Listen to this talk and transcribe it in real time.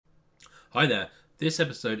Hi there, this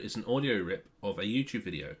episode is an audio rip of a YouTube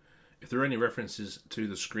video. If there are any references to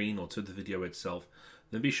the screen or to the video itself,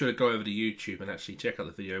 then be sure to go over to YouTube and actually check out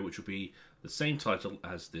the video, which will be the same title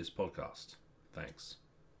as this podcast. Thanks.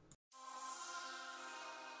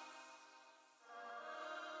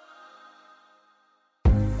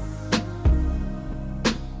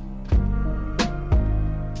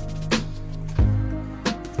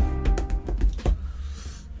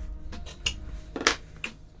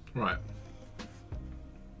 Right.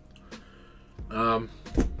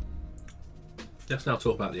 Let's now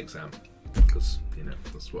talk about the exam, because,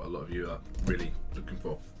 that's what a lot of you are really looking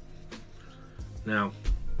for. Now,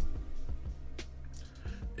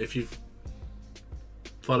 if you've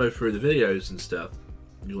followed through the videos and stuff,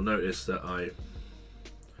 you'll notice that I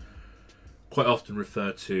quite often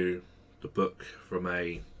refer to the book from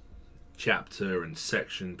a chapter and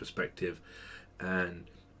section perspective, and,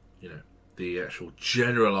 the actual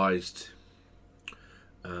generalized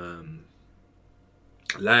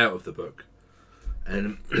layout of the book.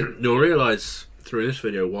 And you'll realise through this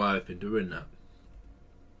video why I've been doing that.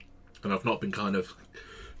 And I've not been kind of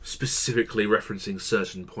specifically referencing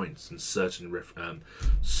certain points and certain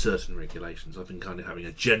regulations. I've been kind of having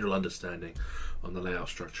a general understanding on the layout,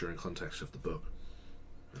 structure and context of the book.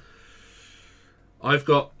 I've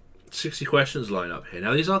got 60 questions lined up here.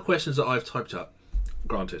 Now, these are questions that I've typed up.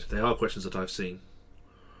 Granted, they are questions that I've seen.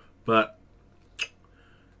 But,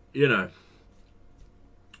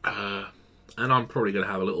 and I'm probably going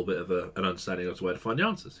to have a little bit of an understanding as to where to find the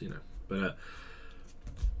answers, But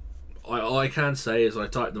all I can say is I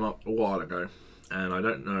typed them up a while ago, and I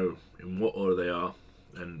don't know in what order they are.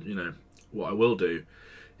 And, what I will do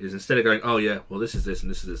is, instead of going, oh yeah, well this is this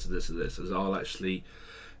and this is this and this is this, is I'll actually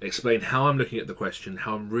explain how I'm looking at the question,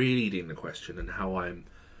 how I'm reading the question, and how I'm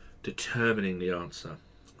determining the answer.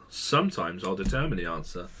 Sometimes I'll determine the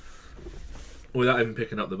answer without even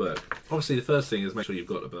picking up the book. Obviously, the first thing is make sure you've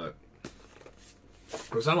got the book.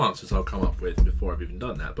 But some answers I'll come up with before I've even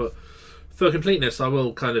done that. But for completeness, I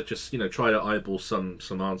will kind of just try to eyeball some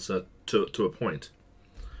answer to a point.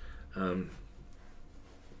 So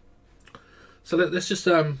let's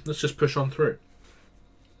just push on through.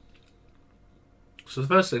 So the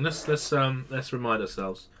first thing, let's remind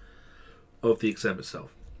ourselves of the exam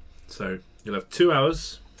itself. So you'll have 2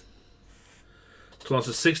 hours to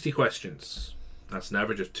answer 60 questions. That's an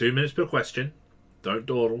average of 2 minutes per question. Don't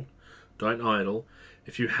dawdle. Don't idle.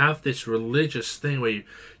 If you have this religious thing where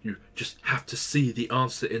you just have to see the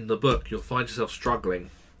answer in the book, you'll find yourself struggling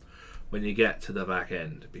when you get to the back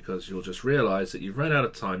end, because you'll just realise that you've run out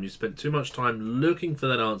of time. You spent too much time looking for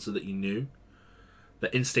that answer that you knew,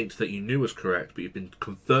 that instinct that you knew was correct, but you've been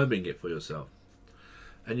confirming it for yourself,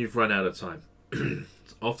 and you've run out of time.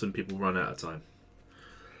 Often people run out of time.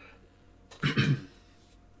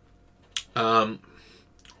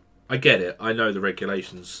 I get it. I know the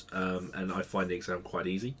regulations, and I find the exam quite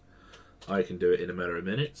easy. I can do it in a matter of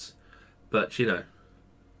minutes. But,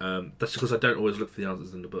 that's because I don't always look for the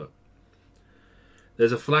answers in the book.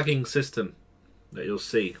 There's a flagging system that you'll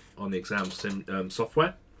see on the exam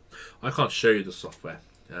software. I can't show you the software.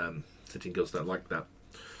 Sitting Guilds don't like that.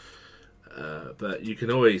 But you can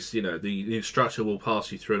always, the instructor will pass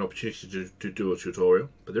you through an opportunity to do a tutorial.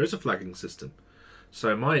 But there is a flagging system.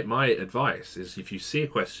 So my advice is, if you see a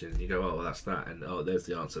question, you go, oh, well, that's that, and oh, there's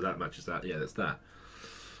the answer, that matches that, yeah, that's that.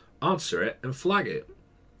 Answer it and flag it.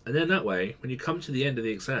 And then that way, when you come to the end of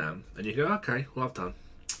the exam, and you go, okay, well, I've done.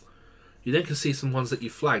 You then can see some ones that you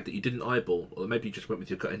flagged that you didn't eyeball, or maybe you just went with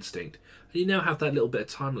your gut instinct. And you now have that little bit of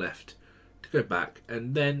time left to go back,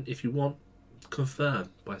 and then, if you want,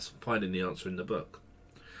 confirm by finding the answer in the book.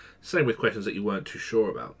 Same with questions that you weren't too sure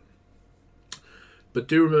about. But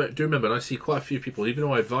do remember, and I see quite a few people, even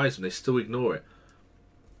though I advise them, they still ignore it.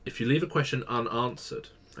 If you leave a question unanswered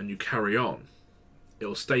and you carry on, it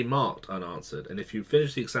will stay marked unanswered. And if you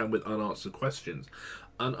finish the exam with unanswered questions,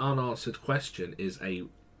 an unanswered question is a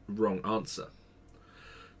wrong answer.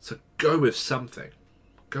 So go with something.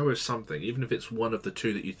 Go with something, even if it's one of the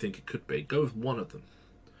two that you think it could be. Go with one of them.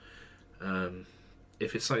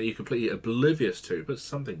 If it's something you're completely oblivious to, put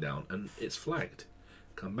something down and it's flagged.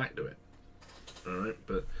 Come back to it. Alright,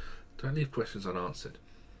 but don't leave questions unanswered.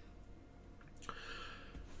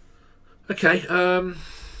 Okay,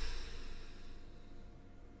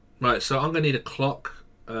 right, so I'm going to need a clock,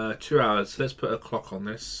 2 hours. Let's put a clock on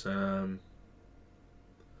this. There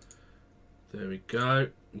we go.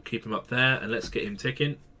 We'll keep him up there, and let's get him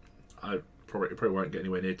ticking. I probably won't get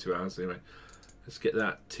anywhere near 2 hours anyway. Let's get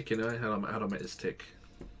that ticking. How do I make this tick?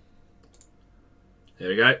 There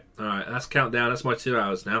we go. Alright, that's countdown. That's my 2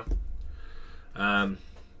 hours now.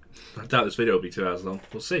 I doubt this video will be 2 hours long.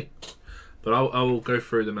 We'll see. But I will go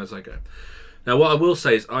through them as I go. Now, what I will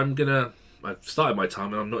say is I've started my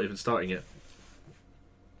time and I'm not even starting yet.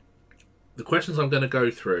 The questions I'm going to go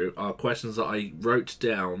through are questions that I wrote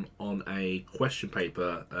down on a question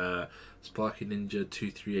paper, Sparky Ninja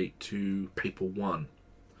 2382 paper 1.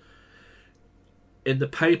 In the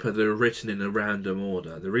paper, they were written in a random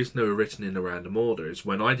order. The reason they were written in a random order is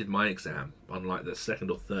when I did my exam, on like the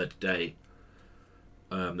second or third day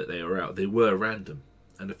that they were out, they were random.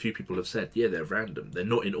 And a few people have said, yeah, they're random. They're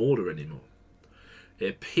not in order anymore. It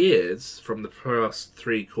appears from the past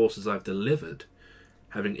 3 courses I've delivered,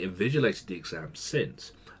 having invigilated the exam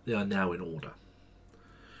since, they are now in order.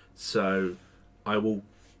 So I will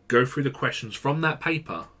go through the questions from that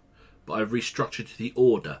paper, but I've restructured the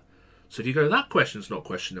order. So if you go, that question's not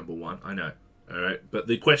question number 1, I know. Alright, but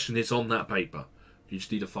the question is on that paper. You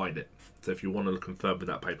just need to find it. So if you want to confirm with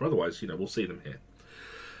that paper, otherwise, we'll see them here.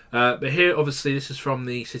 But here, obviously, this is from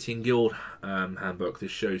the City and Guild handbook.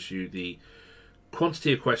 This shows you the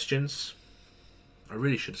quantity of questions. I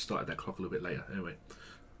really should have started that clock a little bit later. Anyway,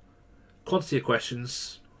 quantity of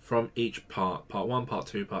questions from each part. Part 1, Part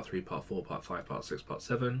 2, Part 3, Part 4, Part 5, Part 6, Part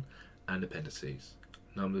 7, and appendices.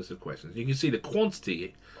 Numbers of questions. You can see the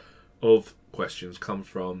quantity of questions come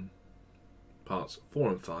from parts 4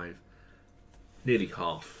 and 5. Nearly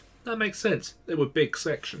half. That makes sense. They were big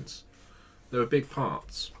sections. They were big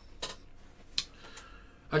parts.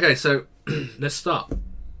 Okay, so let's start.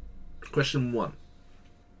 Question 1.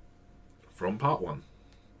 From part 1.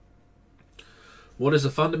 What is a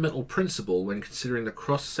fundamental principle when considering the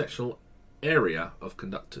cross-sectional area of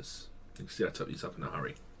conductors? You can see I took these up in a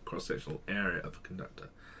hurry. Cross-sectional area of a conductor.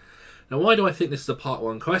 Now, why do I think this is a part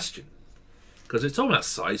 1 question? Because it's all about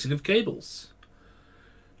sizing of cables.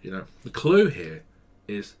 The clue here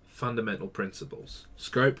is fundamental principles.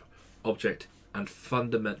 Scope, object, and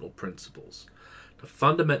fundamental principles. The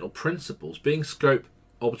fundamental principles being scope,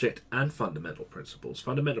 object, and fundamental principles.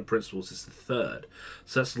 Fundamental principles is the 3rd.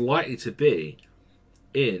 So that's likely to be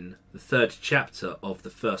in the 3rd chapter of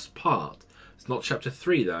the first part. It's not chapter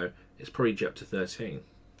 3 though, it's probably chapter 13.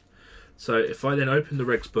 So if I then open the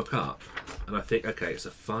regs book up and I think, okay, it's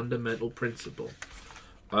a fundamental principle.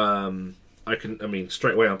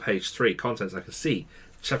 Straight away on page 3, contents, I can see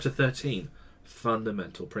chapter 13,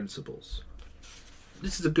 fundamental principles.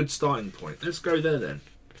 This is a good starting point. Let's go there then.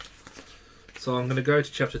 So I'm going to go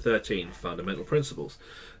to chapter 13, fundamental principles.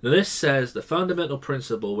 Now this says the fundamental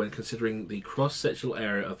principle when considering the cross-sectional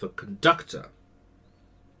area of a conductor.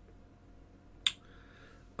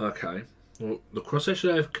 Okay. Well, the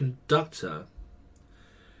cross-sectional area of a conductor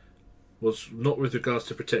was not with regards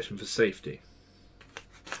to protection for safety.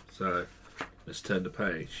 So let's turn the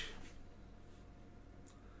page.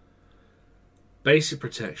 Basic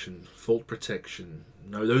protection, fault protection.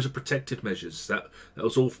 No, those are protective measures. That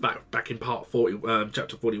was all back in part 40,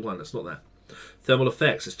 chapter 41. That's not that. Thermal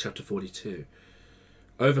effects is chapter 42.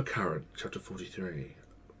 Overcurrent, chapter 43.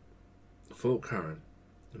 Fault current.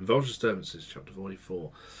 And voltage disturbances, chapter 44.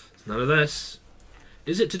 It's none of this.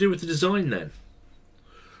 Is it to do with the design then?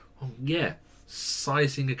 Oh yeah,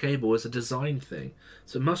 sizing a cable is a design thing.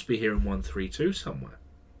 So it must be here in 132 somewhere.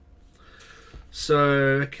 So,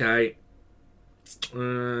 okay.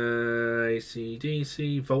 AC,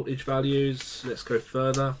 DC, voltage values. Let's go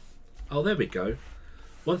further. Oh, there we go.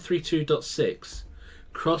 132.6.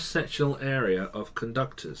 Cross-sectional area of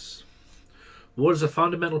conductors. What is a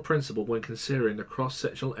fundamental principle when considering the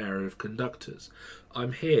cross-sectional area of conductors?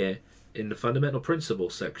 I'm here in the fundamental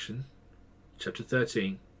principles section, chapter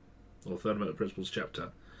 13, or fundamental principles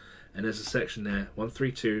chapter, and there's a section there,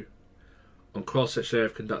 132, on cross-sectional area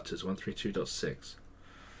of conductors, 132.6.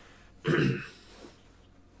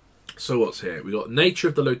 So what's here? We've got nature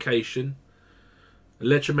of the location,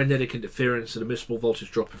 electromagnetic interference, and admissible voltage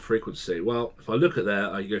drop in frequency. Well, if I look at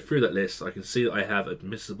that, I go through that list, I can see that I have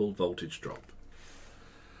admissible voltage drop.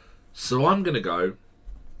 So I'm going to go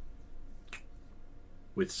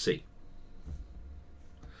with C.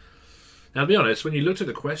 Now, to be honest, when you looked at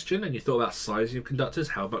the question and you thought about sizing of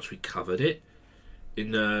conductors, how much we covered it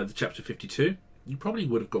in the chapter 52, you probably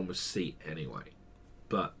would have gone with C anyway.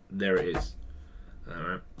 But there it is.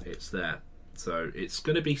 Alright, it's there. So it's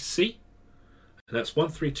going to be C. And that's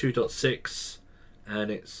 132.6. And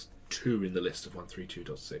it's 2 in the list of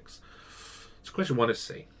 132.6. So question 1 is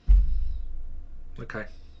C. Okay,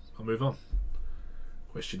 I'll move on.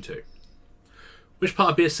 Question 2. Which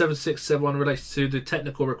part of BS 7671 relates to the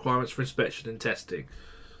technical requirements for inspection and testing?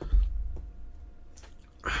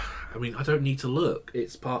 I mean, I don't need to look.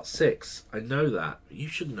 It's part 6. I know that. You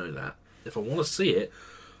should know that. If I want to see it,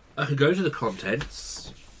 I can go to the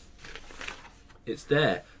contents. It's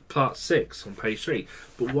there. part 6 on page 3.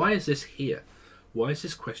 But why is this here? Why is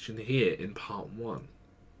this question here in part 1?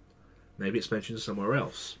 Maybe it's mentioned somewhere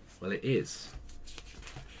else. Well, it is.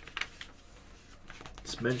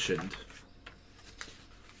 It's mentioned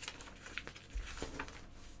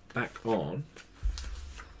back on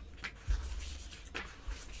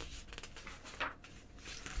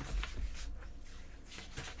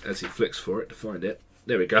as he flicks for it to find it.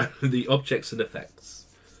 There we go. The objects and effects.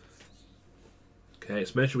 Okay,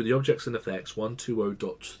 it's mentioned with the objects and effects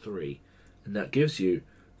 120.3, and that gives you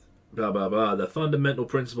blah blah blah the fundamental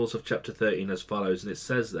principles of chapter 13 as follows, and it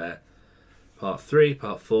says there part 3,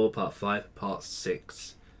 part 4, part 5, part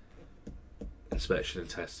 6. Inspection and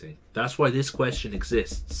testing. That's why this question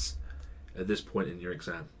exists at this point in your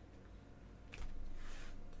exam.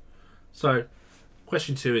 So,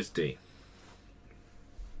 question 2 is D.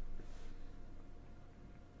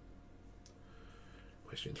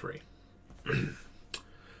 Question 3.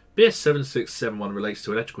 BS 7671 relates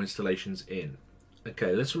to electrical installations in.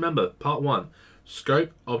 Okay, let's remember part 1,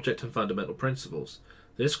 scope, object and fundamental principles.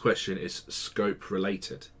 This question is scope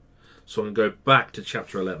related. So I'm going to go back to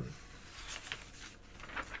chapter 11.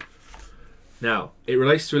 Now, it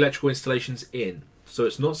relates to electrical installations in. So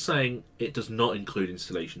it's not saying it does not include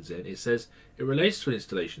installations in. It says it relates to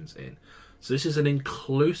installations in. So this is an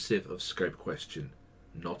inclusive of scope question,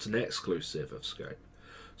 not an exclusive of scope.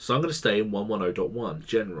 So I'm going to stay in 110.1,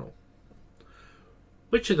 general.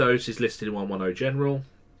 Which of those is listed in 110 general?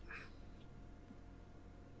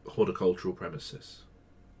 Horticultural premises.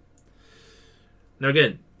 Now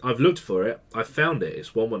again, I've looked for it, I found it,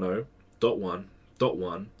 it's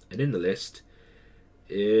 110.1.1, and in the list,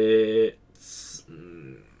 it's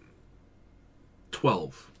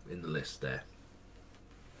 12 in the list there.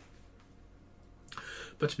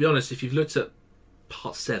 But to be honest, if you've looked at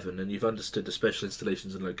part 7 and you've understood the special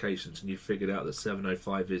installations and locations and you've figured out that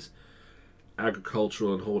 705 is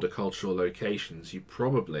agricultural and horticultural locations, you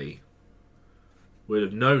probably would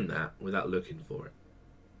have known that without looking for it.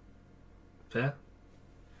 Fair?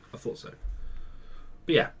 I thought so.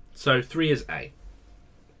 But yeah, so 3 is A.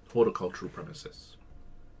 Horticultural premises.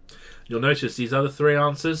 You'll notice these other 3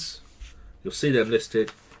 answers, you'll see them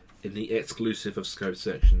listed in the exclusive of scope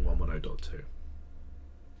section 110.2.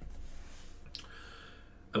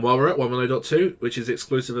 And while we're at 110.2, which is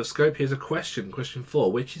exclusive of scope, here's a question. Question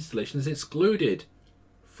 4. Which installation is excluded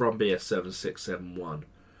from BS 7671?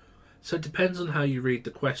 So it depends on how you read the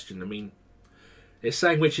question. I mean, it's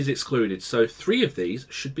saying which is excluded. So 3 of these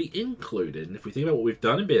should be included. And if we think about what we've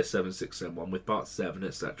done in BS 7671 with part 7,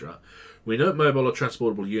 etc., we know mobile or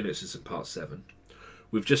transportable units is in part 7.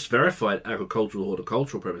 We've just verified agricultural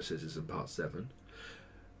horticultural premises is in part 7.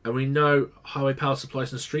 And we know highway power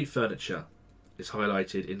supplies and street furniture is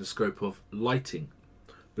highlighted in the scope of lighting,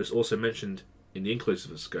 but it's also mentioned in the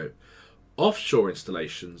inclusive of scope. Offshore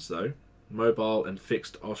installations, though, mobile and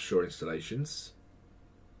fixed offshore installations,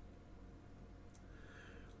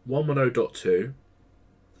 110.2,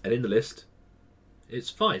 and in the list, it's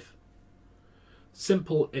 5.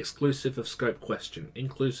 Simple exclusive of scope question.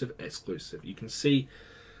 Inclusive, exclusive. You can see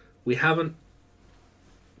we haven't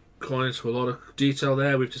gone into a lot of detail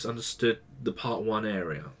there, we've just understood the part 1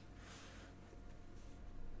 area.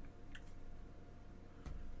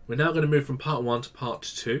 We're now going to move from part 1 to part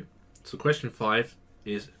 2. So question 5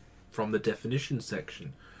 is from the definition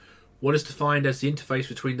section. What is defined as the interface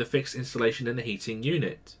between the fixed installation and the heating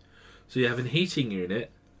unit? So you have a heating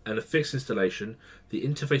unit and a fixed installation, the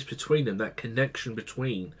interface between them, that connection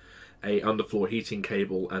between a underfloor heating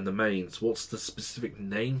cable and the mains. What's the specific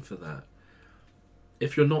name for that?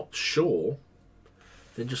 If you're not sure,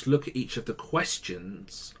 then just look at each of the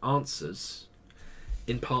questions, answers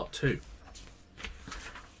in part 2.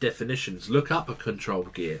 Definitions. Look up a control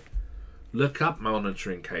gear. Look up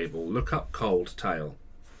monitoring cable. Look up cold tail.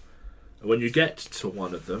 And when you get to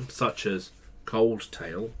one of them, such as cold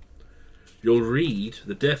tail, you'll read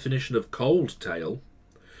the definition of cold tail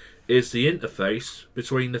is the interface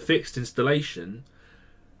between the fixed installation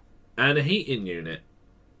and a heating unit.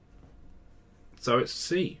 So it's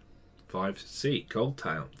C. 5C, cold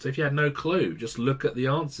tail. So if you had no clue, just look at the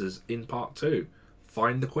answers in part 2.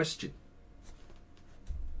 Find the question.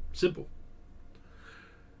 Simple.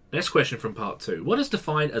 Next question from part 2. What is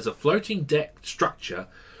defined as a floating deck structure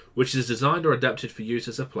which is designed or adapted for use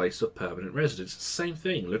as a place of permanent residence? Same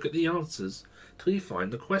thing. Look at the answers till you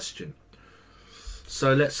find the question.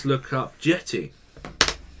 So let's look up jetty.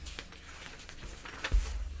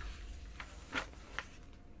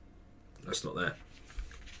 That's not there.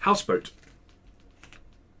 Houseboat.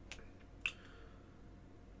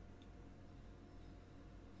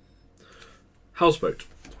 Houseboat.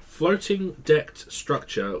 floating decked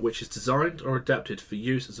structure which is designed or adapted for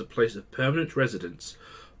use as a place of permanent residence,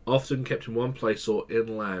 often kept in one place or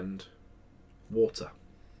inland water.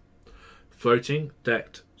 Floating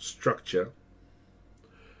decked structure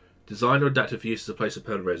designed or adapted for use as a place of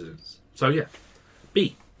permanent residence. So yeah,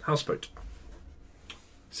 B, houseboat.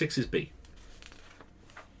 6 is B.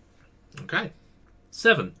 Okay.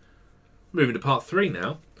 7. Moving to part 3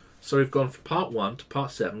 now. So we've gone from part 1 to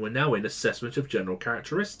part 7. We're now in assessment of general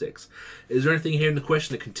characteristics. Is there anything here in the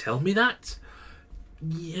question that can tell me that?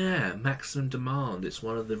 Yeah, maximum demand. It's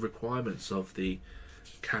one of the requirements of the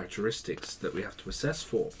characteristics that we have to assess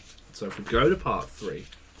for. So if we go to part 3,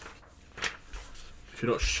 if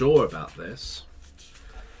you're not sure about this,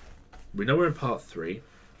 we know we're in part 3.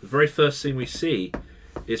 The very first thing we see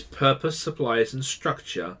is purpose, supplies and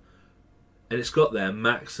structure, and it's got there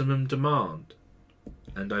maximum demand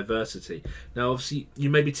and diversity. Now obviously you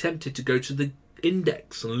may be tempted to go to the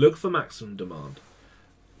index and look for maximum demand.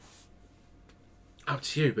 Up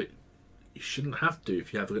to you, but you shouldn't have to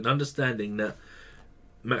if you have an understanding that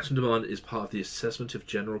maximum demand is part of the assessment of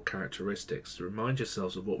general characteristics. To remind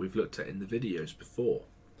yourselves of what we've looked at in the videos before.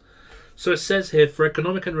 So it says here, for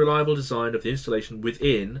economic and reliable design of the installation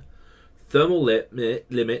within thermal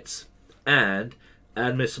limits and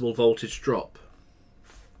admissible voltage drop.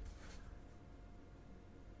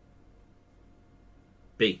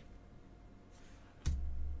 B.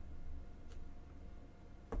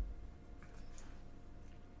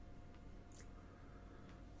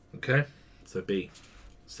 Okay, so B.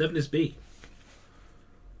 7 is B.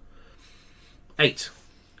 8.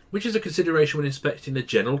 Which is a consideration when inspecting the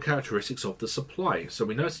general characteristics of the supply. So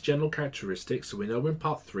we know it's general characteristics, so we know we're in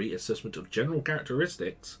part 3, assessment of general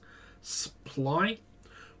characteristics. Supply?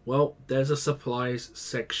 Well, there's a supplies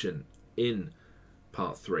section in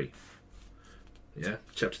part 3. Yeah,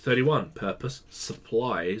 chapter 31, purpose,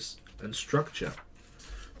 supplies and structure.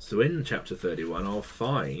 So in chapter 31 I'll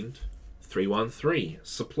find 313,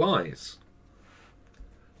 supplies.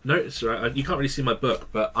 Notice, right, you can't really see my book,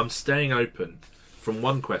 but I'm staying open from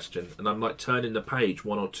one question and I'm like turning the page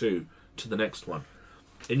 1 or 2 to the next one.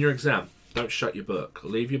 In your exam, don't shut your book.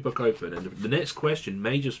 Leave your book open and the next question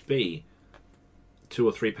may just be 2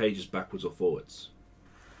 or 3 pages backwards or forwards.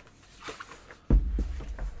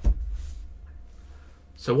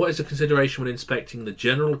 So what is a consideration when inspecting the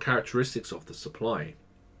general characteristics of the supply?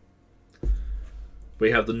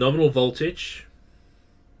 We have the nominal voltage.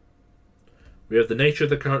 We have the nature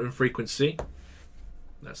of the current and frequency.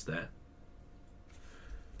 That's there.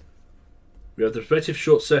 We have the respective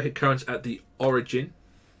short circuit currents at the origin.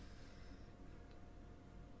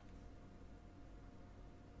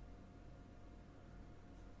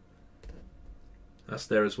 That's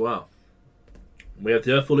there as well. We have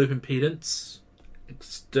the earth loop impedance.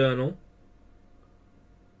 External.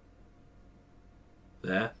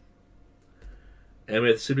 There. And we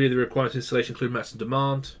have simply the requirements of installation include maximum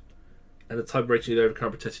demand and the type of rating of the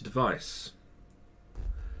overcurrent protected device.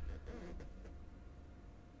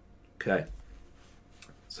 Okay.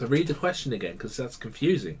 So read the question again because that's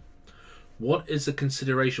confusing. What is the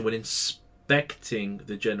consideration when inspecting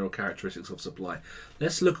the general characteristics of supply?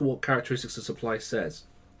 Let's look at what characteristics of supply says.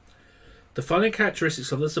 The following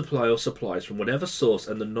characteristics of the supply or supplies from whatever source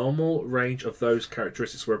and the normal range of those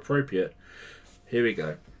characteristics were appropriate. Here we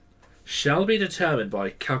go. Shall be determined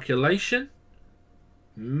by calculation,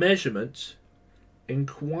 measurement,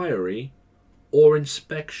 inquiry, or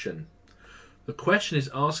inspection. The question is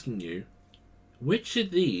asking you which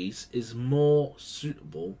of these is more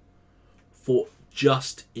suitable for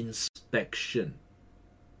just inspection.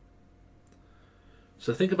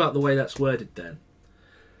 So think about the way that's worded then.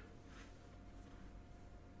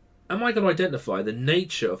 Am I going to identify the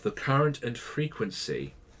nature of the current and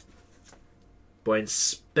frequency by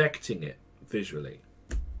inspecting it visually?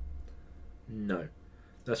 No.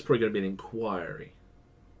 That's probably going to be an inquiry.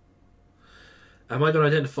 Am I going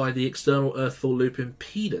to identify the external earth full loop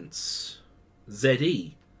impedance,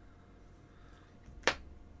 ZE,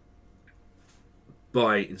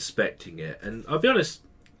 by inspecting it? And I'll be honest,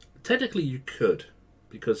 technically you could,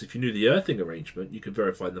 because if you knew the earthing arrangement, you could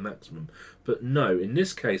verify the maximum. But no, in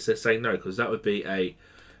this case they're saying no, because that would be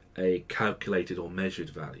a calculated or measured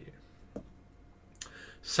value.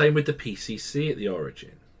 Same with the PCC at the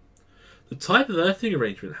origin. The type of earthing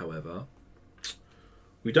arrangement, however,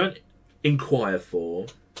 we don't inquire for,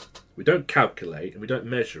 we don't calculate, and we don't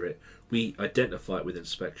measure it. We identify it with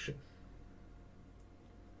inspection.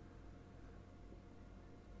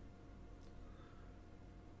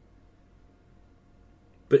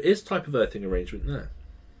 But is type of earthing arrangement there?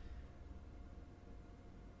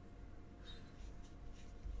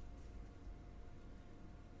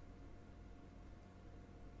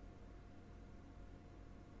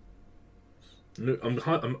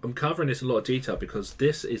 I'm covering this in a lot of detail because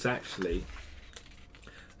this is actually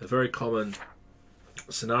a very common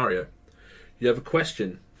scenario. You have a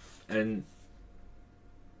question and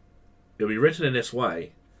it'll be written in this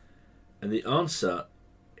way, and the answer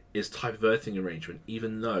is type of earthing arrangement,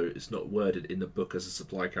 even though it's not worded in the book as a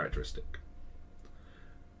supply characteristic.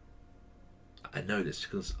 I know this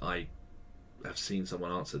because I have seen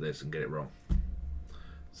someone answer this and get it wrong.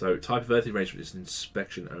 So type of earthing arrangement is an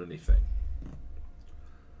inspection only thing.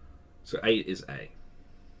 So 8 is A.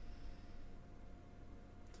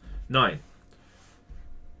 9.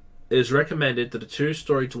 It is recommended that a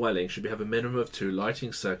 2-story dwelling should have a minimum of 2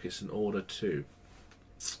 lighting circuits in order to...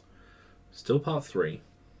 Still part 3.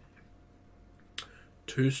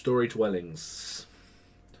 2-story dwellings.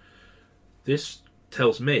 This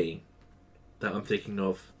tells me that I'm thinking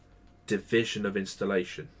of division of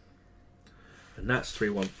installation. And that's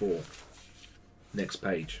 314. Next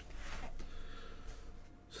page.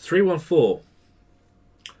 So 314.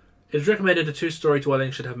 It is recommended a 2-story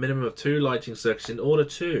dwelling should have a minimum of 2 lighting circuits in order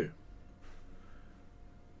to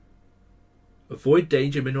avoid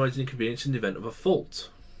danger, minimizing inconvenience in the event of a fault.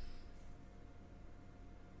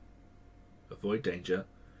 Avoid danger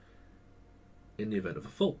in the event of a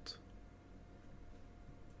fault.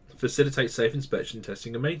 Facilitate safe inspection,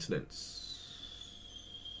 testing and maintenance.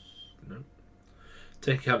 No.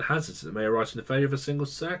 Take account hazards that may arise from the failure of a single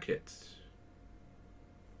circuit.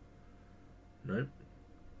 No.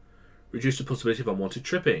 Reduce the possibility of unwanted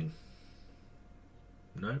tripping.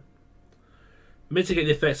 No. Mitigate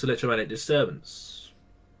the effects of electromagnetic disturbance.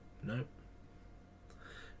 No.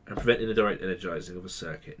 And prevent indirect energizing of a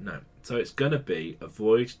circuit. No. So it's going to be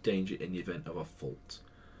avoid danger in the event of a fault.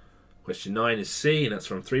 Question 9 is C, and that's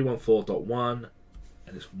from 314.1,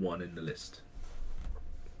 and it's 1 in the list.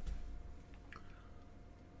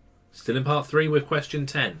 Still in part 3 with question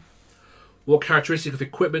 10. What characteristic of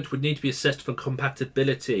equipment would need to be assessed for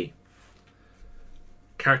compatibility?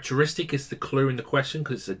 Characteristic is the clue in the question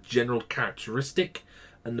because it's a general characteristic,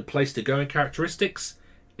 and the place to go in characteristics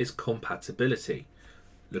is compatibility.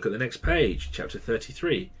 Look at the next page, chapter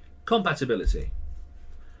 33. Compatibility.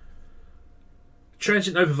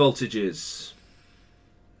 Transient overvoltages.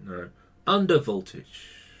 No. Undervoltage.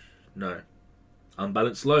 No.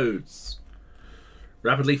 Unbalanced loads.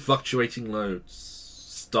 Rapidly fluctuating loads.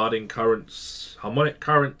 Starting currents. Harmonic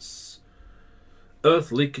currents.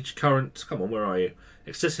 Earth leakage current. Come on, where are you?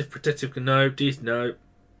 Excessive protective. No. No.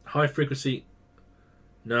 High frequency.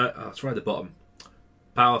 No. Oh, it's right at the bottom.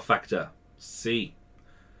 Power factor. C.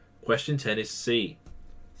 Question 10 is C.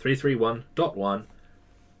 331.1.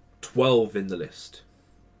 12 in the list.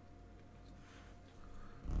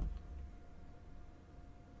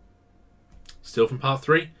 Still from part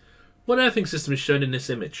 3. What earthing system is shown in this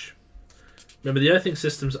image? Remember, the earthing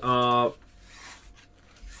systems are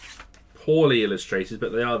poorly illustrated,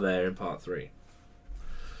 but they are there in part 3.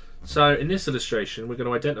 So in this illustration, we're going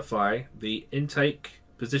to identify the intake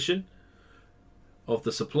position of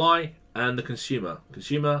the supply and the consumer.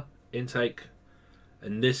 Consumer, intake,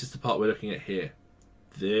 and this is the part we're looking at here.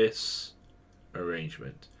 This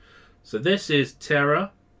arrangement. So this is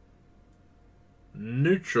Terra,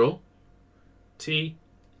 neutral, T,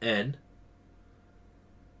 N,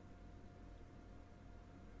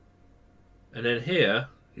 and then here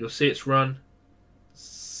you'll see it's run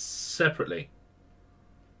separately.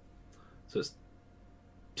 So it's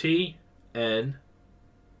T, N,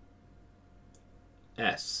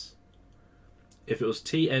 S. If it was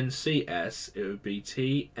TNCS, it would be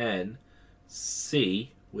TNC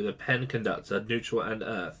with a pen conductor, neutral and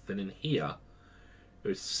earth. Then in here, it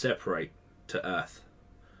would separate to earth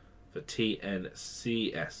for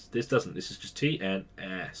TNCS. This doesn't. This is just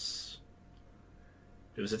TNS.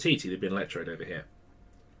 If it was a TT, there'd be an electrode over here.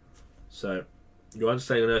 So your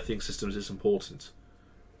understanding of earthing systems is important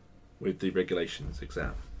with the regulations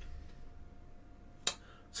exam.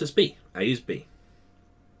 So it's B. A is B.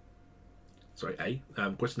 Sorry, A.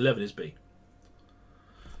 Question 11 is B.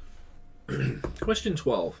 Question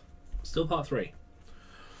 12. Still part 3.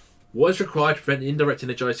 What is required to prevent the indirect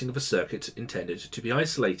energizing of a circuit intended to be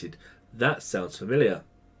isolated? That sounds familiar.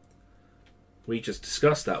 We just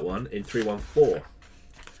discussed that one in 314.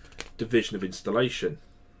 Division of installation.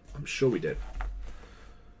 I'm sure we did.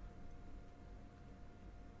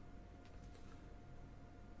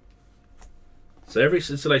 So every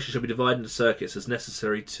installation shall be divided into circuits as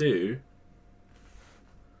necessary to...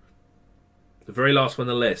 The very last one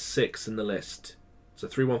on the list, 6 in the list. So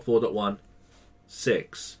 314.1,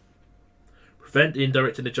 6. Prevent the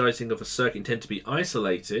indirect energizing of a circuit intended to be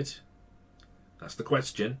isolated. That's the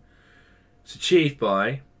question. It's achieved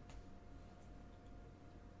by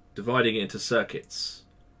Dividing it into circuits.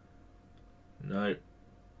 No.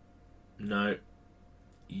 No.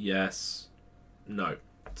 Yes. No.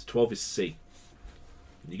 12 is C.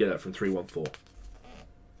 You get that from 314.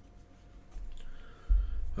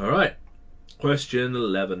 Alright. Question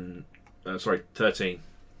 11. 13.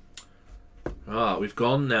 We've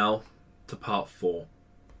gone now to part 4.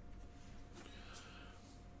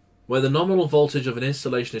 Where the nominal voltage of an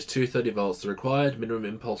installation is 230 volts, the required minimum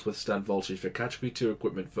impulse withstand voltage for category 2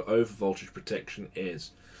 equipment for overvoltage protection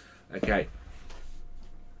is... Okay.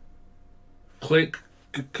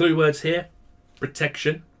 Clue words here.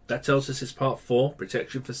 Protection. That tells us it's part 4.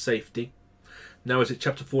 Protection for safety. Now is it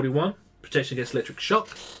chapter 41? Protection against electric shock.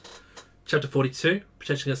 Chapter 42.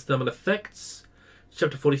 Protection against thermal effects.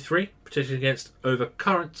 Chapter 43. Protection against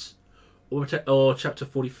overcurrents. Or chapter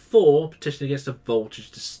 44, protection against a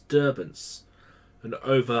voltage disturbance. An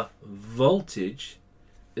over voltage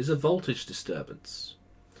is a voltage disturbance.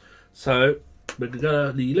 So we're going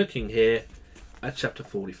to be looking here at chapter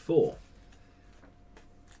 44.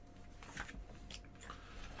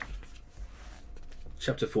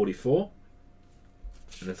 Chapter 44.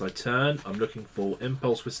 And as I turn, I'm looking for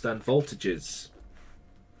impulse withstand voltages.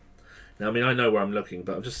 Now, I mean, I know where I'm looking,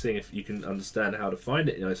 but I'm just seeing if you can understand how to find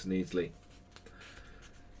it nice and easily.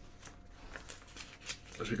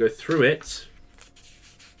 As we go through it,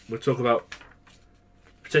 we'll talk about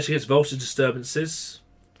protection against voltage disturbances.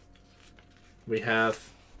 We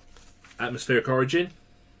have atmospheric origin,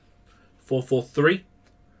 443,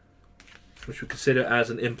 which we consider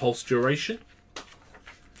as an impulse duration.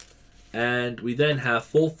 And we then have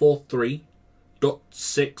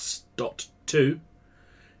 443.6.2,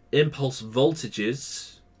 impulse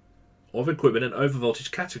voltages of equipment and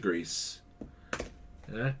overvoltage categories.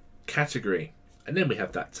 Category. And then we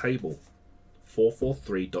have that table,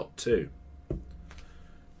 443.2.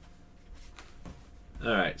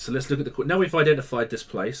 Alright, so let's look at the... Now we've identified this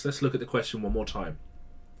place, let's look at the question one more time.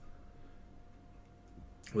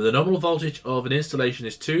 Where the nominal voltage of an installation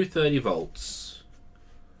is 230 volts,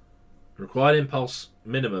 required impulse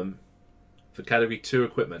minimum for category 2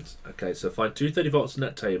 equipment. Okay, so find 230 volts in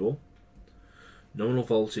that table. Nominal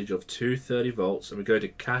voltage of 230 volts, and we go to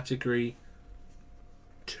category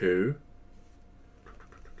 2.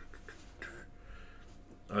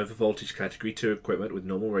 Over voltage category 2 equipment with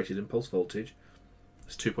normal rated impulse voltage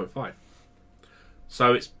is 2.5.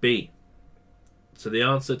 So it's B. So the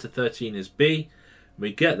answer to 13 is B.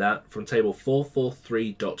 We get that from table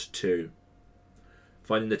 443.2.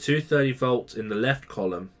 Finding the 230 volts in the left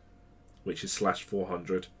column, which is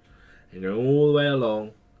 /400, and going all the way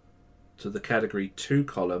along to the category 2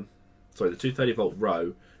 column, sorry, the 230 volt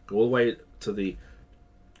row, go all the way to the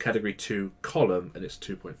category 2 column, and it's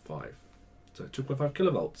 2.5. So 2.5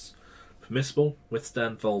 kilovolts. Permissible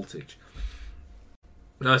withstand voltage.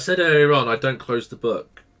 Now I said earlier on I don't close the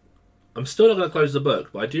book. I'm still not going to close the book,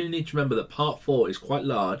 but I do need to remember that part 4 is quite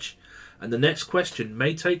large, and the next question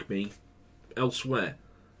may take me elsewhere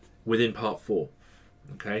within part 4.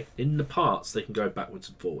 Okay? In the parts they can go backwards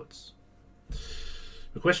and forwards.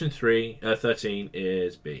 The question 13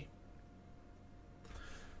 is B.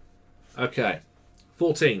 Okay.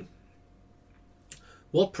 14.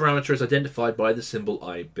 What parameter is identified by the symbol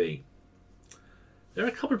IB? There are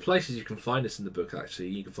a couple of places you can find this in the book, actually.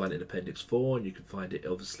 You can find it in Appendix 4, and you can find it,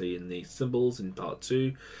 obviously, in the symbols in Part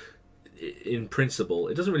 2. In principle,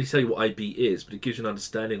 it doesn't really tell you what IB is, but it gives you an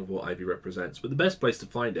understanding of what IB represents. But the best place to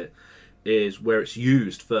find it is where it's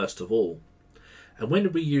used, first of all. And when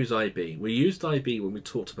did we use IB? We used IB when we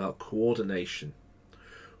talked about coordination.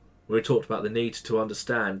 When we talked about the need to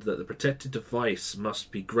understand that the protected device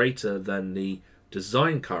must be greater than the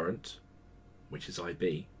design current, which is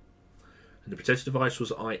IB, and the protected device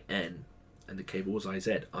was IN, and the cable was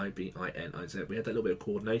IZ, IB, IN, IZ. We had that little bit of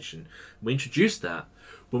coordination. We introduced that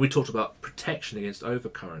when we talked about protection against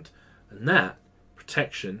overcurrent, and that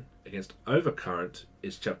protection against overcurrent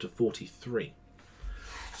is chapter 43.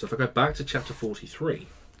 So if I go back to chapter 43,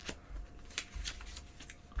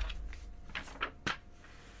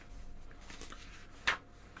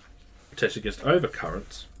 protection against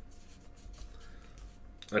overcurrent,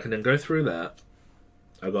 I can then go through that.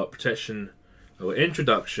 I've got protection, I've got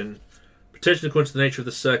introduction, protection according to the nature of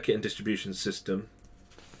the circuit and distribution system.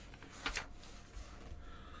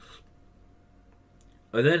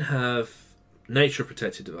 I then have nature of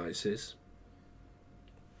protected devices.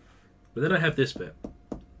 But then I have this bit,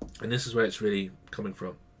 and this is where it's really coming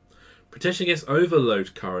from. Protection against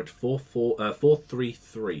overload current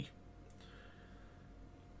 433.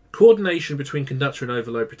 Coordination between conductor and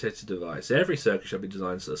overload protected device. Every circuit shall be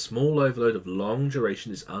designed so that a small overload of long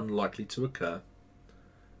duration is unlikely to occur.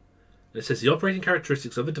 It says the operating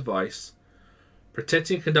characteristics of a device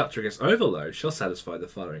protecting a conductor against overload shall satisfy the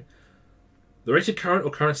following. The rated current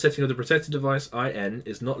or current setting of the protected device IN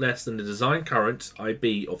is not less than the design current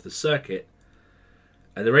IB of the circuit,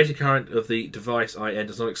 and the rated current of the device IN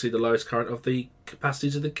does not exceed the lowest current of the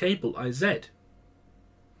capacities of the cable IZ.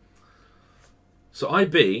 So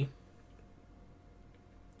IB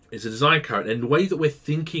is a design current, and the way that we're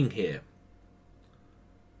thinking here,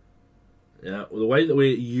 the way that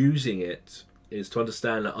we're using it is to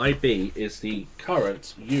understand that IB is the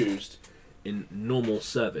current used in normal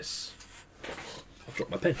service. I've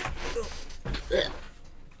dropped my pen.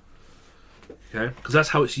 Okay, because that's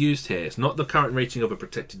how it's used here. It's not the current rating of a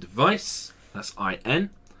protected device, that's IN.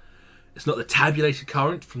 It's not the tabulated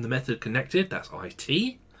current from the method connected, that's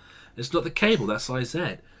IT. It's not the cable, that's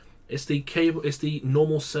IZ. It's the cable. It's the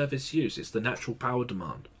normal service use. It's the natural power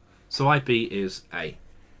demand. So IB is A.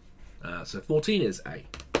 So 14 is A.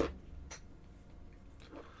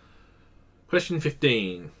 Question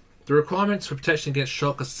 15. The requirements for protection against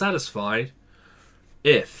shock are satisfied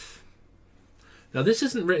if... Now this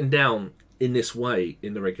isn't written down in this way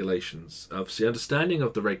in the regulations. Obviously, understanding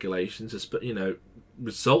of the regulations is,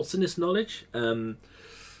 results in this knowledge.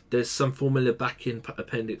 There's some formula back in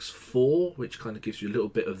Appendix 4, which kind of gives you a little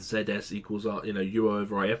bit of ZS equals U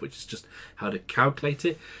over IF, which is just how to calculate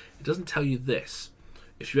it. It doesn't tell you this.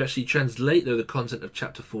 If you actually translate, though, the content of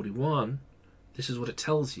Chapter 41, this is what it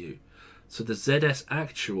tells you. So the ZS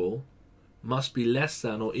actual must be less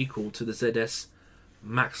than or equal to the ZS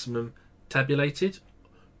maximum tabulated,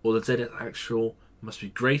 or the ZS actual must be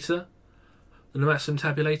greater than the maximum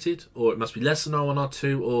tabulated, or it must be less than R1,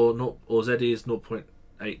 R2, or ZE is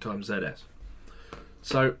 0.8 times ZS.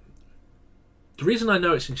 So the reason I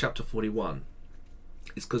know it's in Chapter 41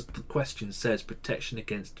 is because the question says protection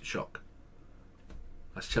against shock.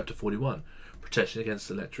 That's Chapter 41, protection against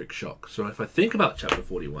electric shock. So if I think about Chapter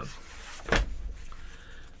 41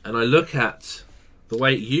 and I look at the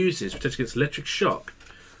way it uses protection against electric shock,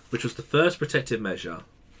 which was the first protective measure,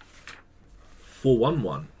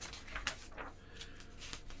 411,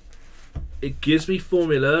 it gives me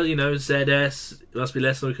formula, ZS must be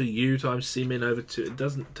less than or equal to U times C min over 2. It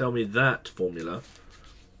doesn't tell me that formula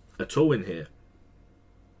at all in here.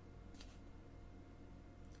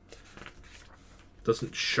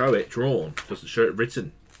 Doesn't show it drawn, doesn't show it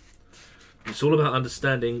written. It's all about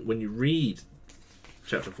understanding, when you read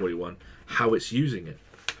Chapter 41, how it's using it.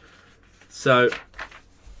 So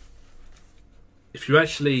if you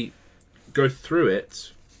actually go through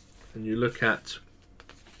it and you look at,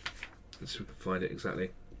 let's see if we can find it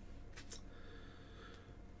exactly.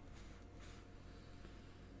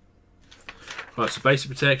 Right, so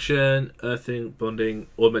basic protection, earthing, bonding,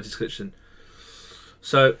 automated disconnection.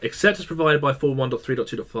 So, except as provided by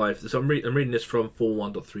 4.1.3.2.5. So I'm reading this from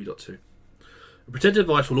 4.1.3.2. A protected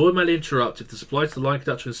device will automatically interrupt if the supply to the line,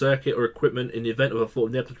 conductor, and circuit or equipment in the event of a fault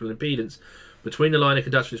in the applicable impedance between the line and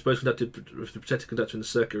conductor and exposed conductor with the protected conductor and the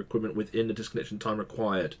circuit or equipment within the disconnection time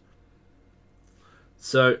required.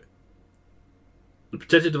 So, the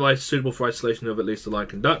protected device is suitable for isolation of at least the line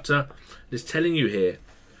conductor. It's telling you here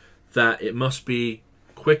that it must be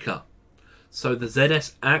quicker. So the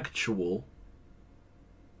ZS actual,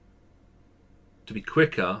 to be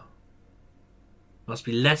quicker, must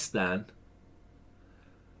be less than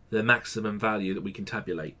the maximum value that we can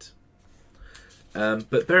tabulate.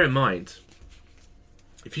 But bear in mind,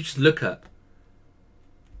 if you just look at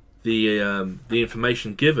the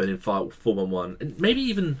information given in file 411, and maybe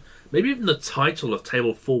even the title of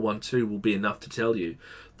table 412 will be enough to tell you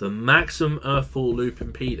the maximum earth fault loop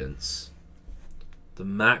impedance, the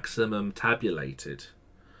maximum tabulated,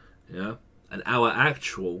 and our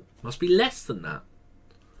actual must be less than that.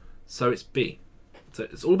 So it's B. So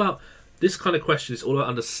it's all about, this kind of question is all about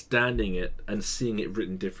understanding it and seeing it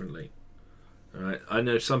written differently. All right. I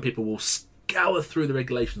know some people will scour through the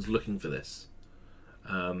regulations looking for this.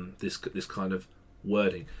 This kind of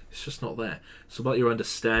wording. It's just not there. It's about your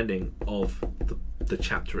understanding of the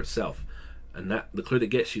chapter itself, and that the clue that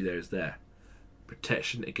gets you there is there.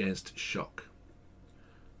 Protection against shock.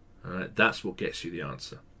 All right, that's what gets you the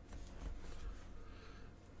answer.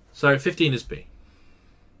 So 15 is B.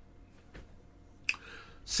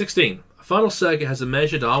 16. A final circuit has a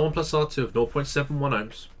measured R1 plus R2 of 0.71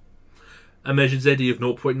 ohms, a measured ZE of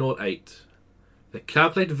 0.08. The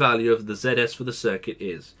calculated value of the ZS for the circuit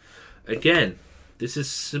is, again, this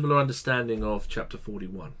is similar understanding of Chapter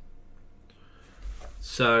 41.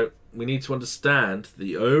 So we need to understand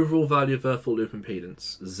the overall value of earth fault loop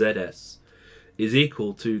impedance, ZS, is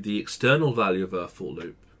equal to the external value of earth fault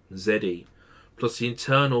loop, ZE, plus the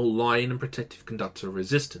internal line and protective conductor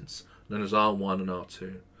resistance, known as R1 and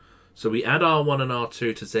R2. So we add R1 and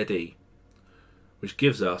R2 to ZE, which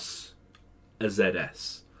gives us a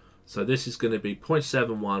ZS. So this is going to be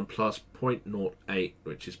 0.71 plus 0.08,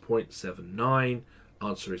 which is 0.79.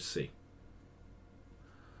 Answer is C.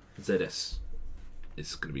 ZS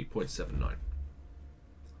is going to be 0.79.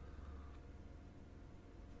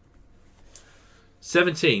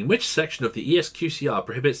 17. Which section of the ESQCR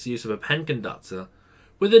prohibits the use of a PEN conductor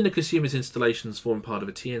within the consumer's installations form part of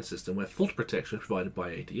a TN system where fault protection is provided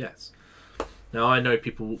by ADS? Now, I know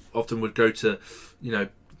people often would go to,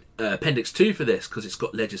 Appendix 2 for this because it's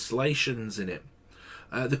got legislations in it.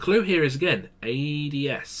 The clue here is, again,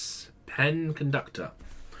 ADS, PEN conductor.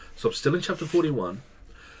 So I'm still in Chapter 41.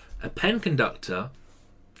 A PEN conductor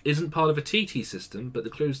isn't part of a TT system, but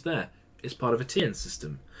the clue's there. It's part of a TN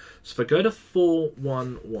system. So if I go to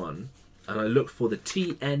 411 and I look for the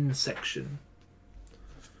TN section,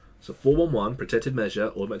 so 411, protected measure,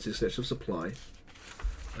 automatic selection of supply,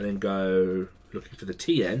 and then go looking for the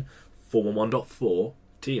TN, 411.4,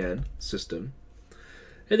 TN system.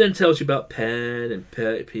 It then tells you about PEN and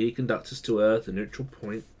P conductors to earth, a neutral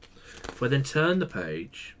point. If I then turn the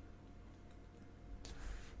page,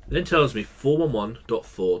 it then tells me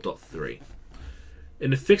 411.4.3.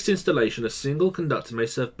 In a fixed installation, a single conductor may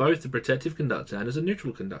serve both the protective conductor and as a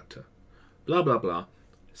neutral conductor. Blah, blah, blah.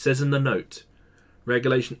 It says in the note,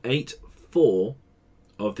 Regulation 8.4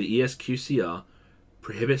 of the ESQCR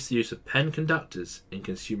prohibits the use of PEN conductors in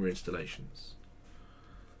consumer installations.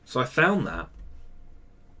 So I found that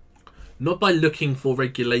not by looking for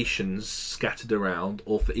regulations scattered around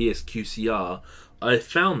or for ESQCR. I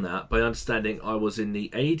found that by understanding I was in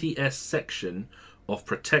the ADS section of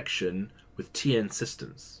protection with TN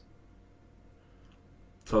systems.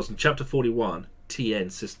 So I was in Chapter 41,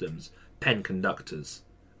 TN systems, PEN conductors,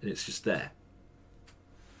 and it's just there.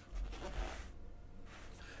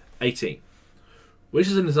 18. Which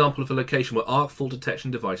is an example of a location where arc fault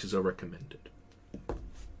detection devices are recommended?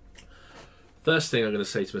 First thing I'm going to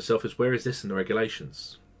say to myself is, where is this in the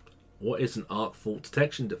regulations? What is an arc fault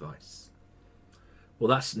detection device? Well,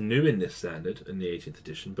 that's new in this standard, in the 18th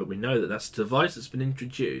edition, but we know that that's a device that's been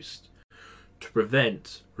introduced to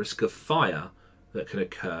prevent risk of fire that can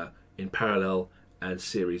occur in parallel and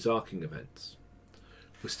series arcing events.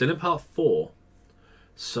 We're still in part 4,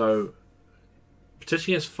 so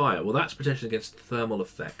protection against fire, well, that's protection against thermal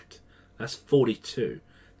effect. That's 42,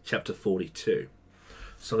 Chapter 42.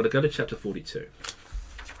 So I'm going to go to Chapter 42.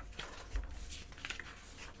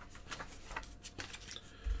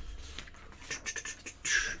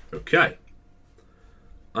 Okay.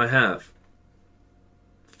 I have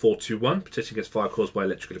 421, protecting against fire caused by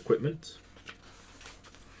electrical equipment.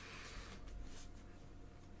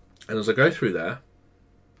 And as I go through there,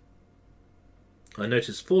 I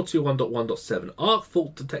notice 421.1.7, arc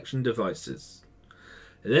fault detection devices.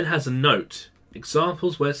 It then has a note,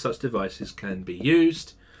 examples where such devices can be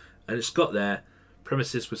used, and it's got there,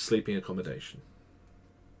 premises with sleeping accommodation.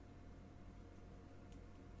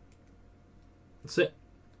 That's it.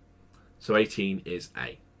 So 18 is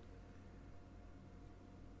A.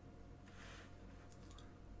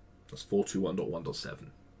 That's 421.1.7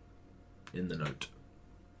 in the note.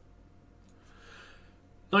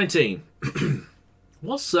 19.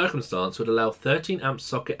 What circumstance would allow 13 amp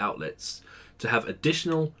socket outlets to have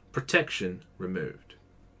additional protection removed?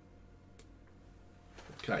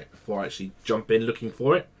 Okay, before I actually jump in looking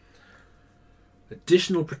for it,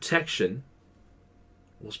 additional protection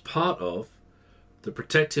was part of the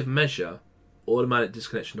protective measure automatic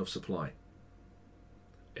disconnection of supply.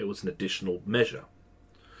 It was an additional measure.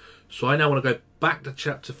 So I now want to go back to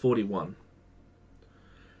Chapter 41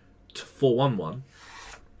 to 411,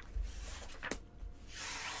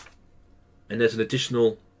 and there's an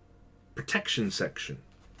additional protection section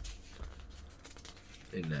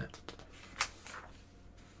in there.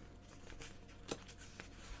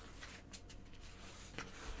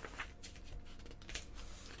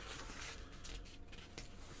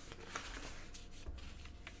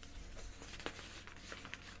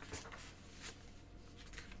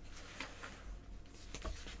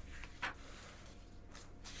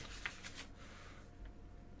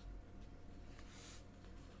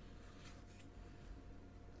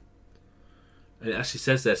 And it actually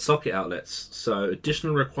says there, socket outlets. So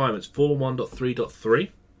additional requirements 4.1.3.3.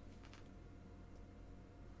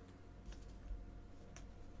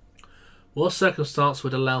 What circumstance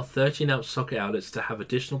would allow 13 amp socket outlets to have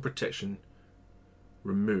additional protection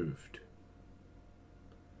removed?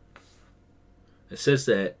 It says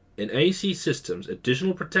there, in AC systems,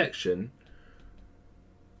 additional protection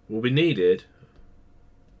will be needed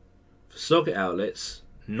for socket outlets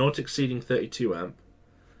not exceeding 32 amp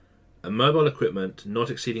and mobile equipment not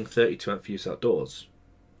exceeding 32 amp for use outdoors.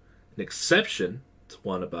 An exception to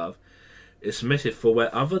one above is submitted for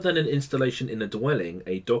where, other than an installation in a dwelling,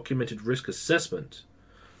 a documented risk assessment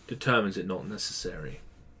determines it not necessary.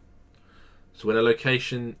 So when a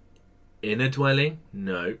location in a dwelling,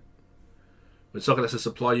 no. When socket has a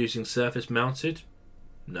supply using surface mounted,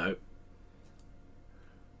 no.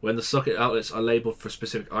 When the socket outlets are labelled for a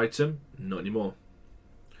specific item, not anymore.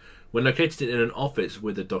 When located in an office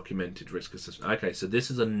with a documented risk assessment. Okay, so this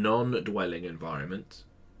is a non-dwelling environment.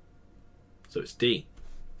 So it's D.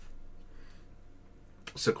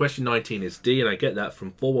 So question 19 is D, and I get that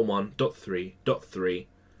from 411.3.3,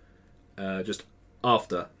 just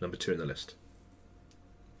after number 2 in the list.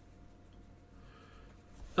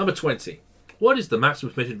 Number 20. What is the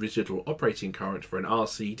maximum permitted residual operating current for an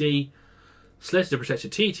RCD slated to protect a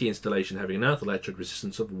TT installation having an earth electric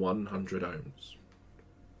resistance of 100 ohms?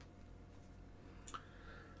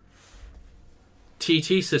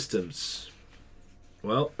 TT systems.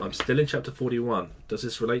 Well, I'm still in chapter 41. Does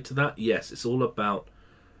this relate to that? Yes, it's all about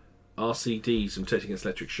RCDs and protecting against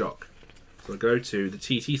electric shock. So I'll go to the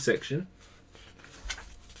TT section.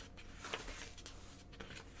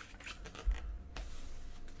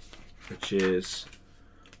 Which is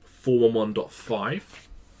 411.5.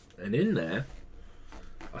 And in there,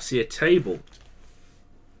 I see a table.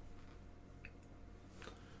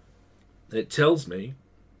 And it tells me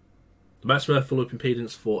the maximum earth loop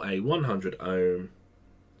impedance for a 100 ohm.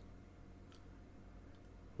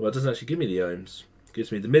 Well, it doesn't actually give me the ohms. It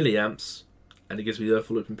gives me the milliamps, and it gives me the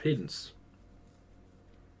earth loop impedance.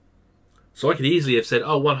 So I could easily have said,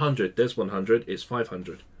 oh, 100, there's 100, it's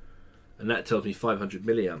 500. And that tells me 500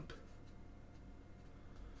 milliamp.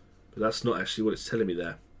 But that's not actually what it's telling me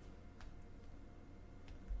there.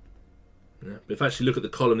 Yeah. But if I actually look at the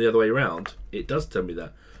column the other way around, it does tell me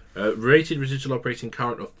that. Rated residual operating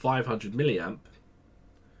current of 500 milliamp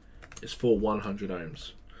is for 100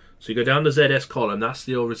 ohms. So you go down the ZS column, that's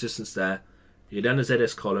the old resistance there. You go down the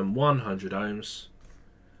ZS column, 100 ohms,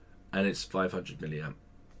 and it's 500 milliamp.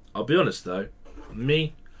 I'll be honest though,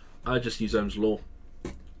 me, I just use Ohm's law.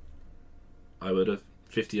 I would have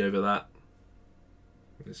 50 over that.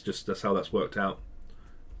 It's just, that's how that's worked out.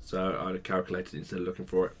 So I'd have calculated it instead of looking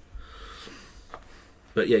for it.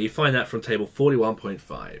 But yeah, you find that from table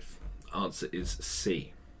 41.5. Answer is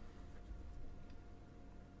C.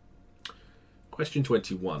 Question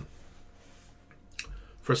 21.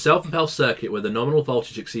 For a self-impelled circuit where the nominal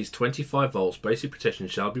voltage exceeds 25 volts, basic protection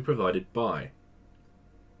shall be provided by.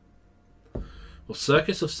 Well,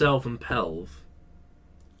 circuits of self-impelled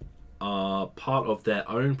are part of their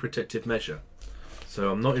own protective measure.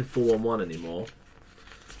 So I'm not in 411 anymore.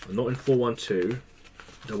 I'm not in 412,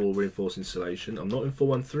 double reinforced insulation. I'm not in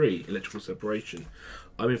 413, electrical separation.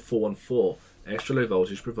 I'm in 414, extra low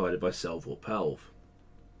voltage provided by self or PELV.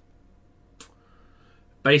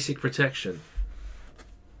 Basic protection.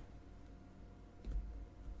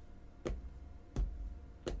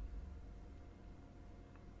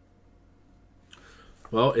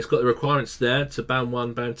 Well, it's got the requirements there to band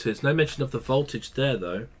 1, band 2. There's no mention of the voltage there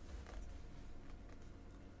though.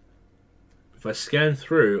 If I scan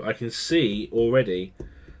through, I can see already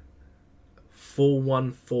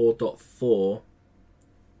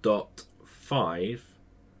 414.4.5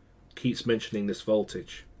 keeps mentioning this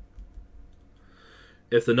voltage.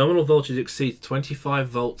 If the nominal voltage exceeds 25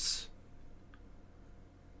 volts,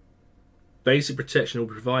 basic protection will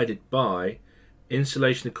be provided by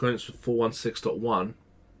insulation in accordance with 416.1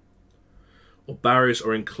 or barriers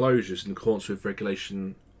or enclosures in accordance with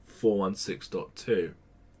regulation 416.2.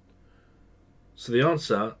 So the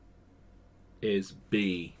answer is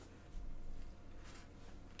B.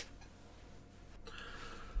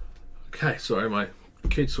 Okay, sorry, my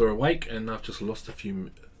kids were awake and I've just lost a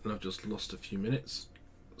few minutes.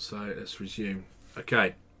 So let's resume.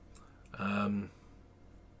 Okay. We've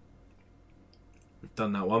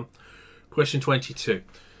done that one. Question 22.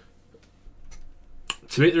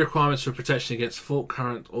 To meet the requirements for protection against fault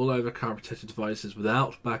current, all overcurrent protected devices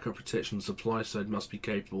without backup protection the supply side must be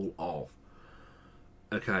capable of.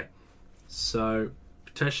 Okay, so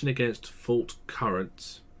protection against fault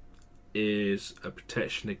current is a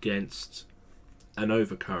protection against an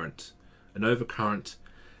overcurrent. An overcurrent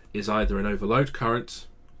is either an overload current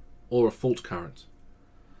or a fault current.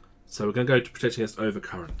 So we're going to go to protection against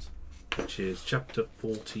overcurrent, which is chapter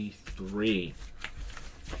 43.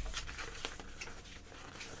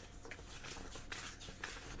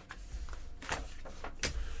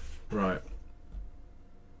 Right.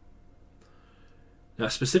 Now,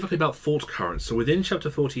 specifically about fault current. So within chapter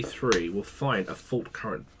 43, we'll find a fault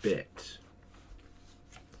current bit.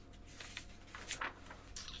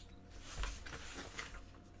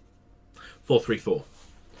 434.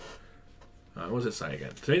 What does it say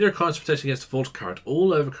again? To meet the requirements of protection against fault current,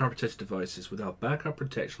 all overcurrent protected devices without backup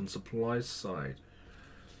protection on the supply side.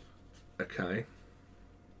 Okay.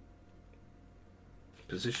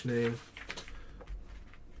 Positioning.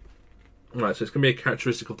 Right, so it's going to be a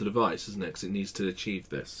characteristic of the device, isn't it? Because it needs to achieve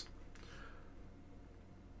this.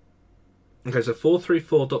 Okay, so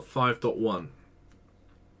 434.5.1.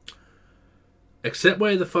 Except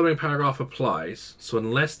where the following paragraph applies, so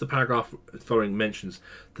unless the paragraph following mentions,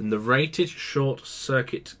 then the rated short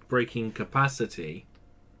circuit breaking capacity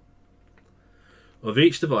of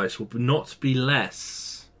each device will not be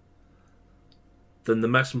less than the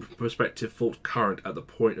maximum prospective fault current at the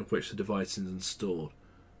point at which the device is installed,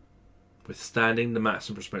 withstanding the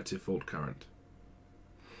maximum prospective fault current.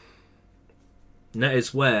 And that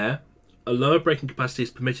is where a lower breaking capacity is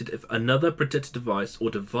permitted if another protected device or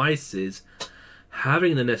devices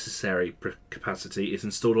having the necessary capacity is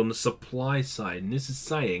installed on the supply side. And this is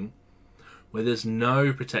saying where there's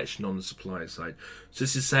no protection on the supply side. So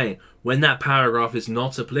this is saying when that paragraph is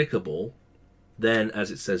not applicable, then,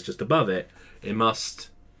 as it says just above it, it must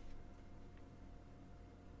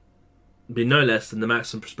be no less than the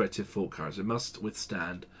maximum prospective fault current. It must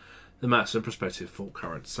withstand the maximum prospective fault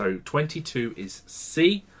current. So 22 is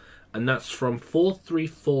C. And that's from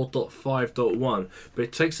 434.5.1, but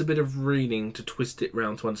it takes a bit of reading to twist it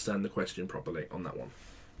round to understand the question properly on that one.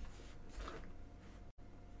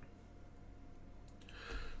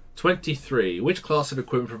 23. Which class of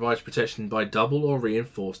equipment provides protection by double or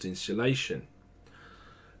reinforced insulation?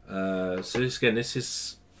 So this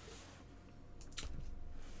is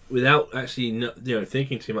without actually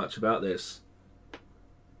thinking too much about this.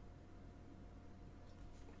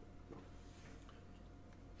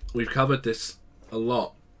 We've covered this a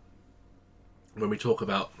lot when we talk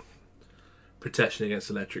about protection against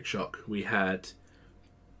electric shock. We had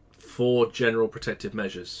 4 general protective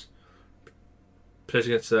measures.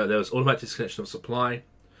 Protection against there was automatic disconnection of supply,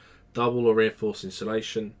 double or reinforced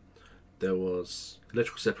insulation, there was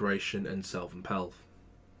electrical separation, and salve and pelve.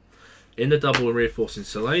 In the double and reinforced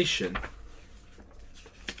insulation,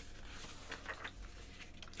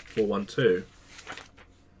 412,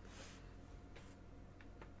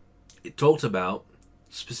 it talked about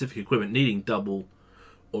specific equipment needing double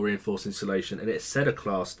or reinforced insulation, and it said a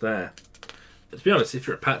class there. But to be honest, if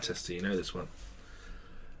you're a PAT tester, you know this one.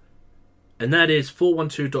 And that is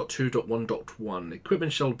 412.2.1.1.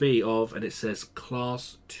 Equipment shall be of, and it says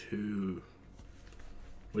class 2.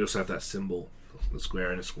 We also have that symbol, the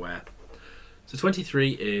square in a square. So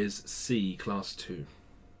 23 is C, class 2.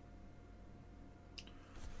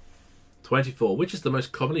 24. Which is the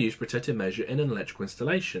most commonly used protective measure in an electrical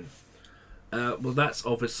installation? Well, that's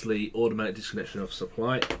obviously automatic disconnection of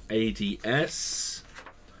supply, ADS.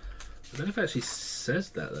 I don't know if it actually says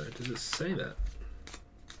that though. Does it say that?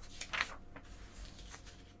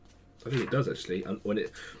 I think it does actually. When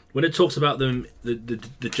it talks about them,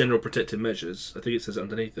 the general protective measures, I think it says it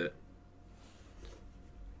underneath it.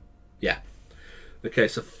 Yeah. Okay,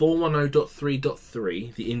 so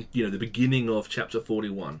 410.3.3, the beginning of chapter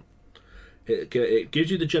 41. It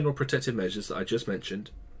gives you the general protective measures that I just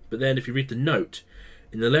mentioned. But then if you read the note,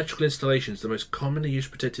 in electrical installations, the most commonly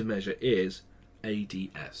used protective measure is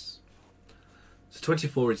ADS. So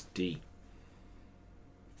 24 is D.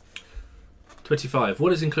 25.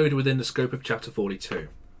 What is included within the scope of chapter 42?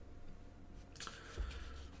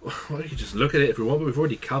 Well, you can just look at it if we want, but we've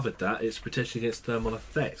already covered that. It's protection against thermal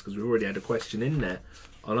effects, because we've already had a question in there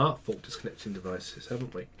on arc fault disconnecting devices,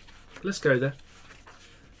 haven't we? Let's go there.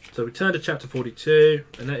 So we turn to chapter 42,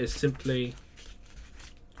 and that is simply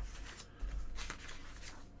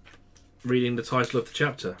reading the title of the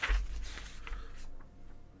chapter.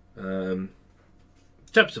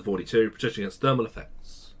 Chapter 42, protection against thermal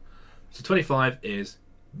effects. So 25 is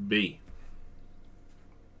B.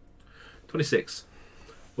 26.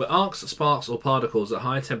 Where arcs, sparks, or particles at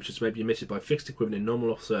higher temperatures may be emitted by fixed equipment in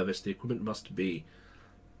normal service, the equipment must be,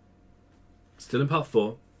 still in part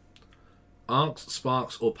 4, arcs,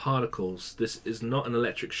 sparks, or particles. This is not an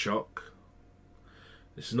electric shock.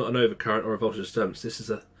 This is not an overcurrent or a voltage disturbance. This is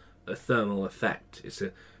a thermal effect. It's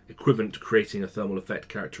an equivalent to creating a thermal effect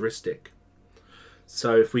characteristic.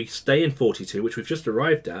 So if we stay in 42, which we've just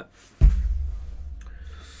arrived at,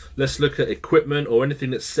 let's look at equipment or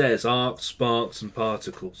anything that says arcs, sparks, and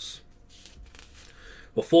particles.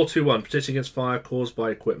 Well, 421, protection against fire caused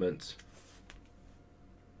by equipment.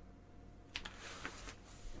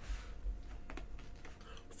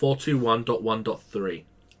 .1.3,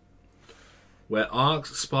 where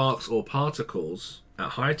arcs, sparks, or particles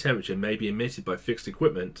at high temperature may be emitted by fixed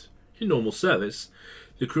equipment. In normal service,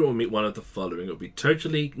 the equipment will meet one of the following. It will be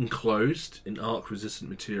totally enclosed in arc-resistant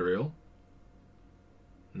material.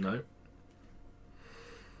 No.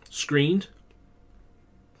 Screened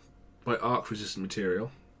by arc-resistant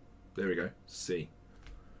material. There we go. C.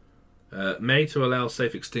 Made to allow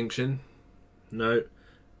safe extinction. No.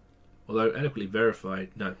 Although adequately verified.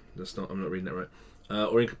 No, that's not. I'm not reading that right.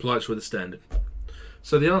 Or in compliance with the standard.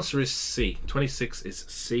 So the answer is C. 26 is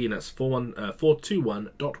C, and that's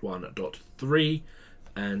 421.1.3,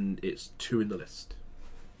 and it's 2 in the list.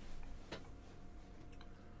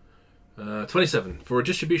 27. For a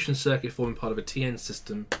distribution circuit forming part of a TN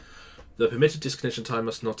system, the permitted disconnection time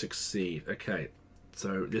must not exceed. Okay,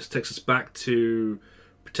 so this takes us back to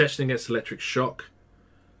protection against electric shock,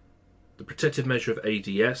 the protective measure of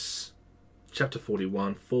ADS, chapter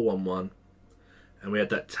 41, 411, and we had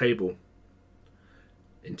that table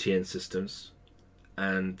in TN systems,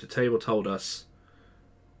 and the table told us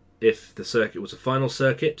if the circuit was a final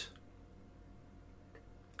circuit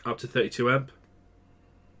up to 32 amp,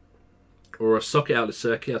 or a socket outlet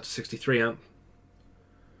circuit up to 63 amp,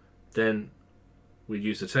 then we'd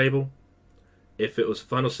use the table. If it was a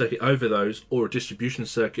final circuit over those, or a distribution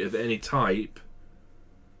circuit of any type,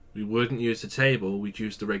 we wouldn't use the table, we'd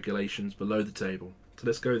use the regulations below the table. So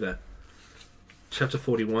let's go there. Chapter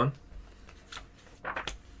 41.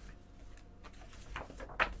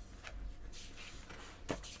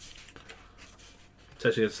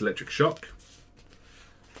 Protection against electric shock.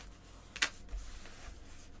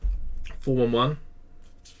 411.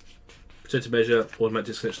 Protective measure, automatic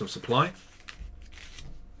disconnection of supply.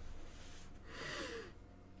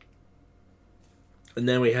 And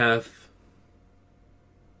then we have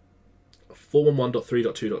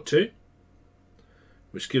 411.3.2.2,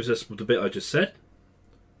 which gives us the bit I just said.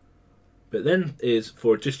 But then is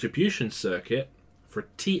for a distribution circuit, for a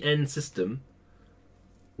TN system,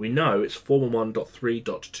 we know it's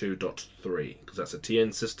 411.3.2.3, because that's a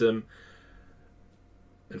TN system.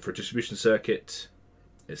 And for a distribution circuit,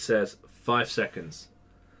 it says 5 seconds.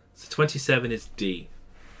 So 27 is D.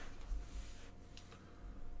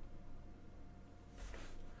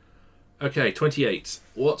 Okay, 28.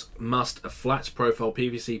 What must a flat profile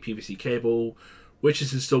PVC cable, which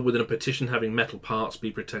is installed within a partition having metal parts,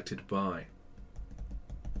 be protected by?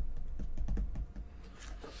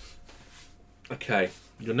 Okay,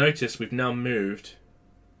 you'll notice we've now moved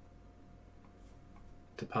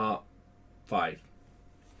to part 5.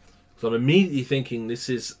 So I'm immediately thinking this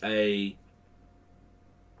is a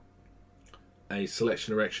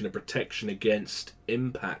selection, erection, a protection against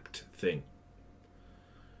impact thing.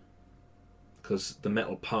 Because the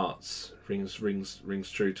metal parts rings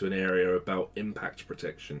true to an area about impact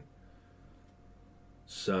protection.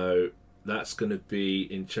 So that's going to be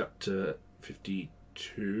in chapter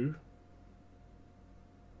 52.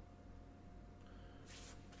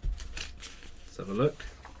 Let's have a look.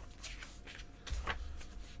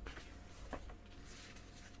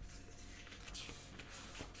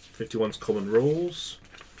 51's common rules.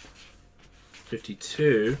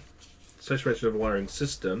 52, saturation of a wiring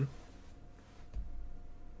system.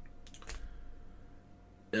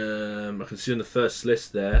 I can see on the first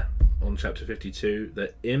list there on chapter 52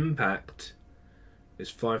 that impact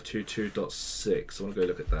is 522.6. I want to go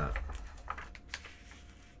look at that.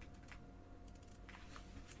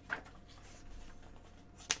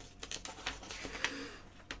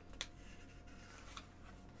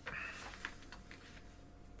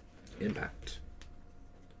 Impact.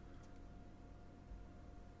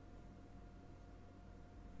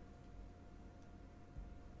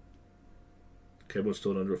 Cable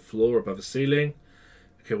installed under a floor above a ceiling.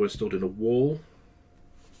 A cable installed in a wall.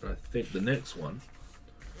 I think the next one.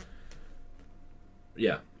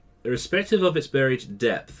 Yeah. Irrespective of its buried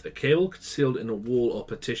depth, a cable concealed in a wall or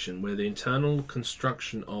partition where the internal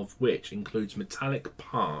construction of which includes metallic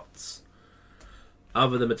parts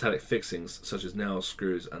other than metallic fixings, such as nails,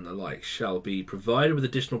 screws, and the like, shall be provided with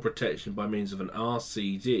additional protection by means of an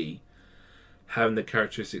RCD having the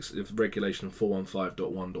characteristics of regulation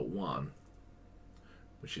 415.1.1,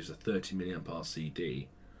 which is a 30 mA RCD,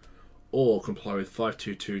 or comply with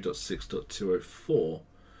 522.6.204.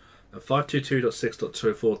 And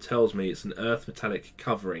 522.6.204 tells me it's an earthed metallic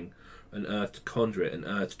covering, an earthed conduit, an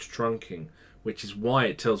earthed trunking, which is why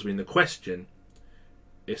it tells me in the question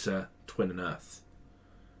it's a twin and earth.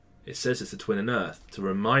 It says it's a twin and earth to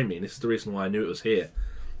remind me, and this is the reason why I knew it was here,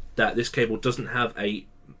 that this cable doesn't have an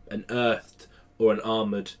earthed or an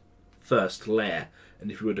armoured first layer,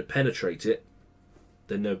 and if we were to penetrate it,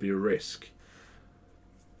 then there'd be a risk.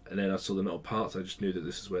 And then I saw the metal parts, I just knew that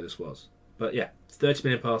this is where this was. But yeah, it's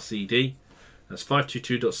 30 mA CD, that's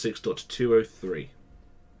 522.6.203.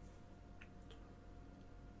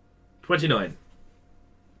 29.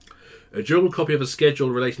 A durable copy of a schedule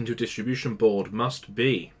relating to a distribution board must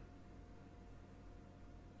be.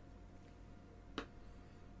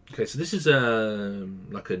 Okay, so this is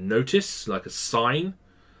like a notice, like a sign.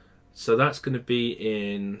 So that's going to be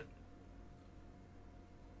in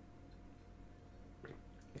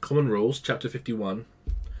Common Rules, Chapter 51.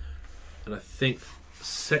 And I think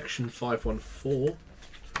Section 514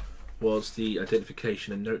 was the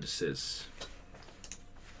identification and notices.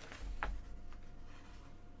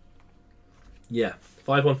 Yeah,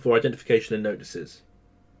 514, identification and notices.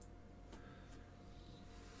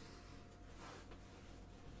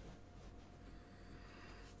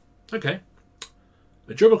 Okay.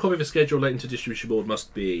 A durable copy of a schedule relating to distribution board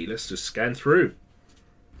must be. Let's just scan through.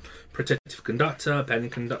 Protective conductor, pen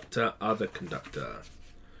conductor, other conductor,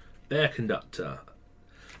 bare conductor,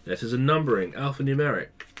 letters and numbering, alphanumeric,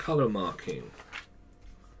 colour marking,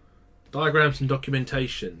 diagrams and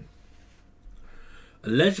documentation. A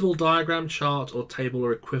legible diagram, chart, or table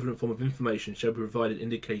or equivalent form of information shall be provided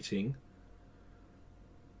indicating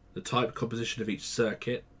the type composition of each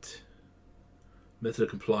circuit, method of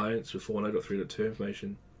compliance with 4.0.3.2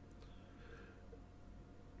 information.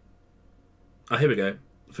 Here we go.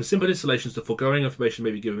 For simple installations, the foregoing information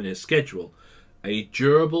may be given in a schedule, a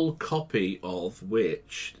durable copy of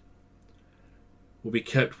which will be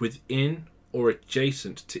kept within or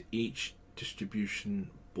adjacent to each distribution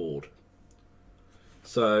board.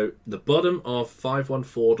 So the bottom of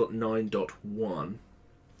 514.9.1,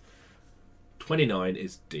 29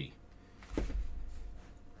 is D.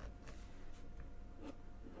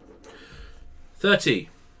 $30.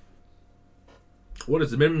 What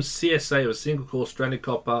is the minimum CSA of a single core stranded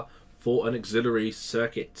copper for an auxiliary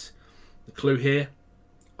circuit? The clue here,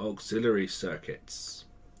 auxiliary circuits.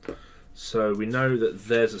 So we know that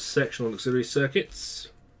there's a section on auxiliary circuits.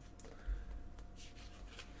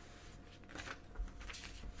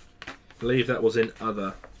 I believe that was in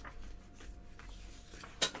other.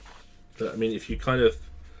 But I mean, if you kind of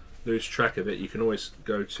lose track of it, you can always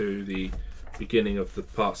go to the beginning of the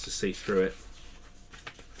parts to see through it.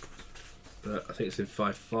 But I think it's in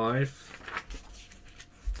 5.5.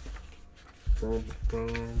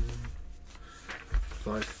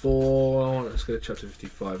 5.4. Let's go to chapter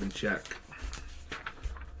 55 and check.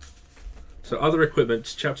 So other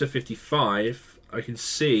equipment, chapter 55, I can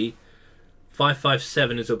see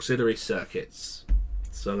 557 is auxiliary circuits.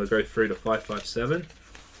 So I'm going to go through to 557.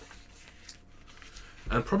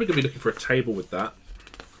 I'm probably going to be looking for a table with that,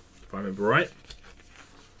 if I remember right.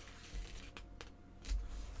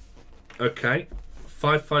 Okay,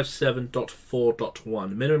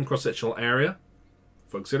 557.4.1, minimum cross-sectional area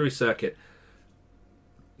for auxiliary circuit,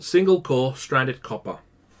 single core stranded copper.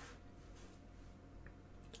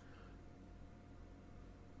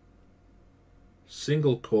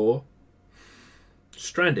 Single core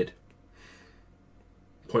stranded,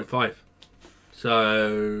 0.5.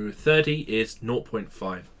 So 30 is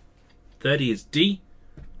 0.5. 30 is D,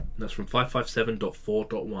 and that's from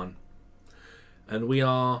 557.4.1. And we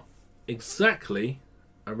are exactly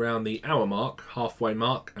around the hour mark, halfway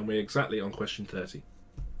mark, and we're exactly on question 30.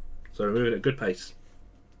 So we're moving at a good pace.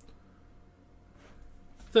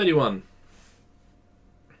 31.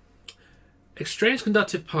 Extraneous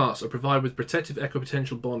conductive parts are provided with protective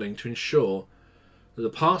equipotential bonding to ensure that the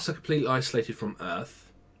parts are completely isolated from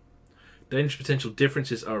Earth, danger potential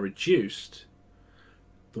differences are reduced,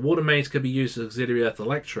 the water mains can be used as auxiliary earth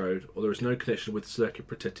electrode, or there is no connection with circuit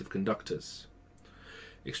protective conductors.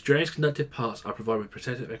 Extraneous conductive parts are provided with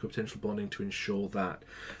protective equipotential bonding to ensure that.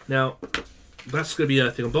 Now, that's going to be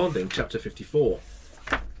earthing and bonding, chapter 54.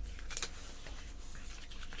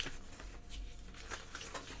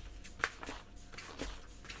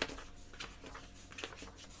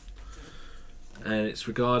 And it's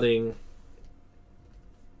regarding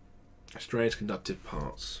extraneous conductive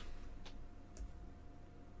parts.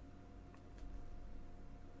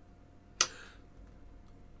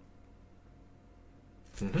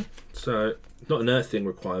 So, not an earthing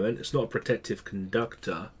requirement, it's not a protective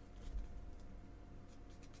conductor.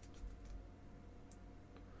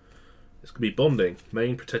 It's going to be bonding,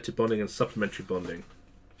 main protective bonding and supplementary bonding.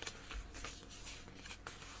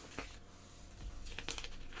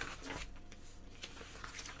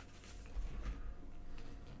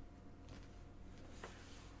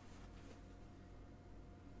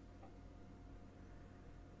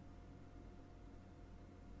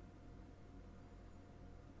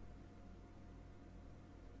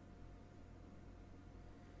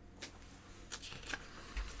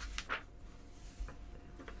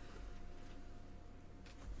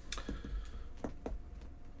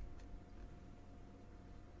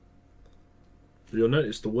 You'll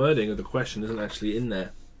notice the wording of the question isn't actually in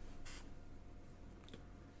there.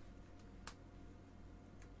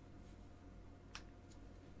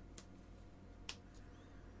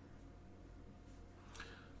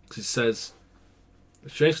 Because it says,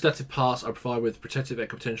 strange conductive parts are provided with protective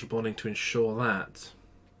equipotential bonding to ensure that.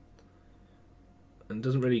 And it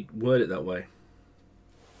doesn't really word it that way.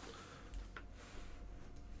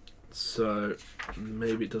 So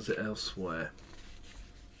maybe it does it elsewhere.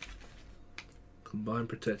 Combined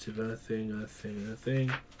protective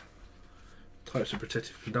earthing. Types of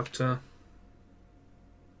protective conductor.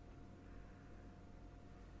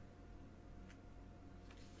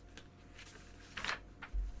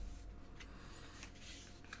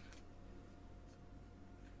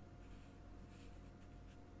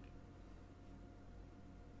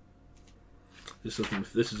 This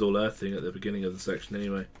is all earthing at the beginning of the section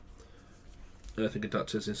anyway. Earthing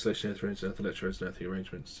conductors, insulation earth electrodes, and earthing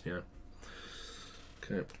arrangements. Yeah.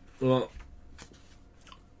 Okay. Well,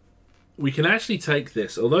 we can actually take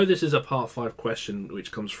this, although this is a part 5 question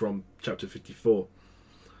which comes from chapter 54.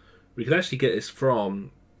 We can actually get this from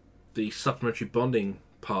the supplementary bonding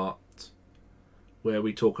part, where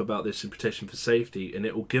we talk about this in protection for safety, and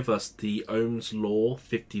it will give us the Ohm's law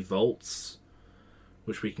 50 volts,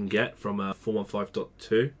 which we can get from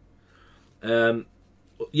 415.2.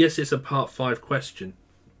 Yes, it's a part 5 question,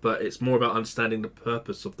 but it's more about understanding the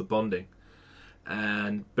purpose of the bonding.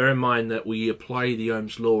 And bear in mind that we apply the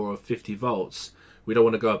Ohm's law of 50 volts. We don't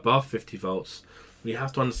want to go above 50 volts. We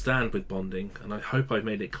have to understand with bonding, and I hope I've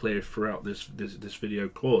made it clear throughout this video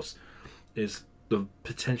course, is the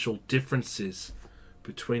potential differences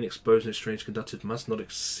between exposed and exchanged conductive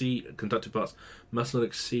parts must not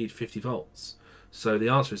exceed 50 volts. So the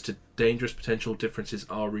answer is to dangerous potential differences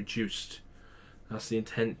are reduced. That's the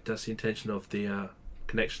intent. That's the intention of the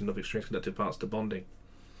connection of exchanged conductive parts to bonding.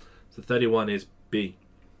 So 31 is B.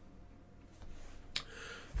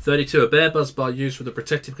 32. A bare buzz bar used with a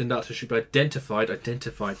protective conductor should be identified.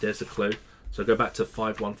 Identified. There's a clue. So go back to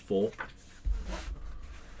 514.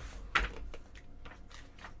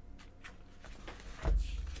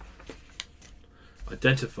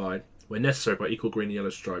 Identified when necessary by equal green and yellow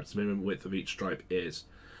stripes. The minimum width of each stripe is.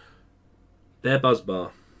 Bare buzz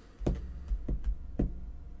bar.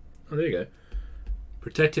 Oh, there you go.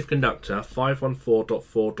 Protective conductor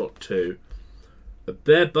 514.4.2. A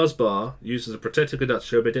bare buzz bar used as a protective conductor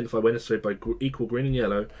should be identified when necessary by equal green and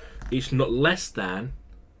yellow, each not less than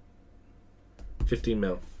 15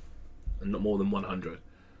 mil and not more than 100.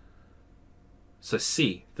 So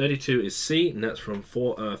C. 32 is C, and that's from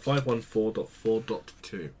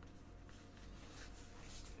 514.4.2.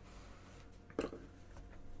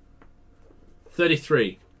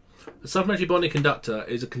 33. A supplementary bonding conductor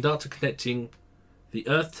is a conductor connecting the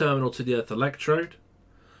earth terminal to the earth electrode,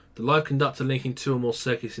 the live conductor linking two or more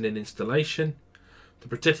circuits in an installation, the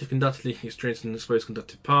protective conductor linking exchanged and exposed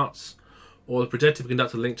conductive parts, or the protective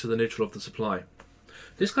conductor linked to the neutral of the supply.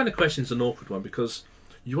 This kind of question is an awkward one because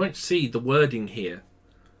you won't see the wording here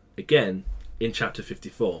again in chapter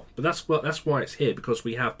 54, but that's why it's here, because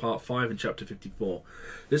we have part 5 in chapter 54.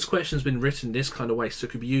 This question has been written this kind of way so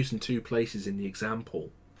it could be used in 2 places in the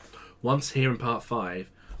example. Once here in part 5,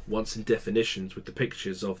 once in definitions with the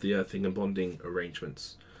pictures of the earthing and bonding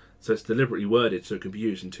arrangements. So it's deliberately worded so it can be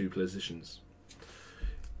used in 2 positions.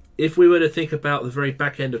 If we were to think about the very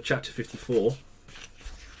back end of chapter 54,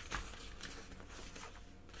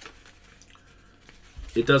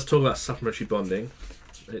 it does talk about supplementary bonding.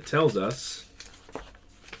 It tells us,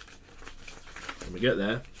 when we get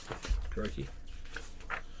there, crikey.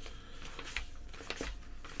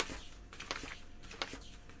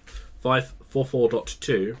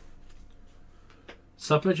 .2.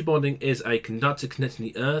 Supplementary bonding is a conductor connecting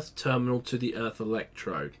the earth terminal to the earth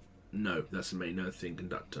electrode. No, that's a main earthing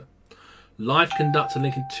conductor. Live conductor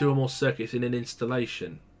linking 2 or more circuits in an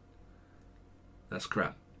installation. That's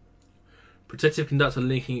crap. Protective conductor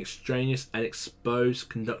linking extraneous and exposed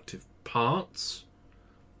conductive parts.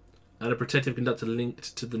 And a protective conductor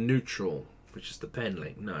linked to the neutral, which is the pen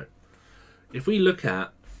link. No. If we look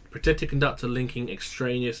at protective conductor linking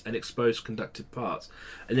extraneous and exposed conductive parts,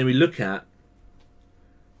 and then we look at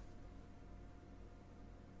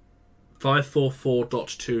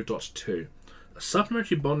 544.2.2, a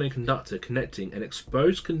supplementary bonding conductor connecting an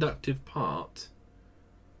exposed conductive part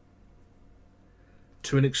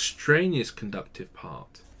to an extraneous conductive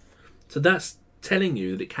part. So that's telling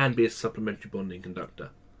you that it can be a supplementary bonding conductor.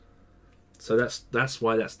 So that's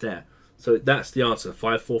why that's there. So that's the answer.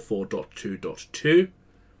 544.2.2.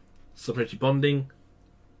 Supplementary bonding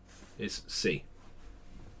is C.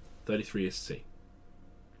 33 is C.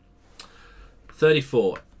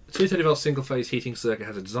 34. The 230 volt single phase heating circuit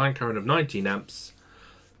has a design current of 19 amps.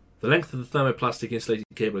 The length of the thermoplastic insulated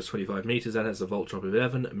cable is 25 meters and has a volt drop of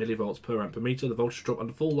 11 millivolts per amp per meter. The voltage drop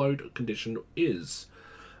under full load condition is.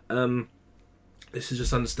 This is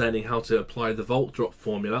just understanding how to apply the volt drop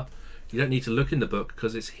formula. You don't need to look in the book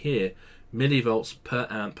because it's here. Millivolts per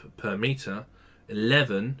amp per meter,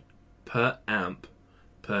 11 per amp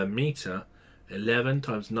per meter, 11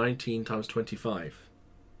 times 19 times 25.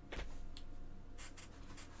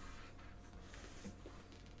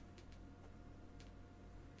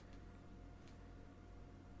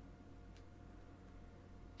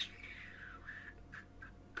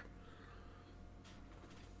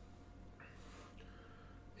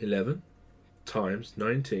 (11 times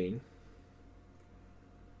 19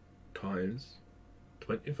 times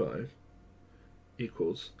 25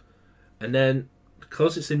 equals, and then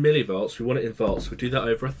because it's in millivolts, we want it in volts. We do that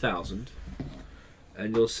over 1,000,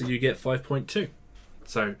 and you'll see you get 5.2.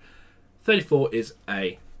 So 34 is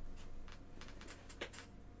A.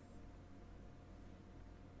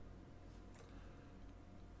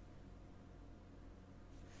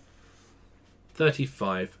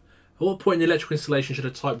 (35) At what point in the electrical installation should a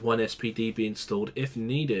Type 1 SPD be installed if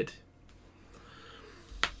needed?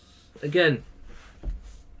 Again,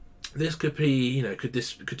 this could be, you know, could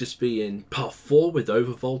this be in part 4 with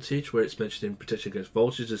over voltage, where it's mentioned in protection against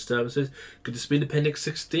voltage disturbances? Could this be in appendix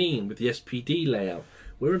 16 with the SPD layout?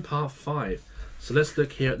 We're in part 5, so let's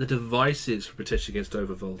look here at the devices for protection against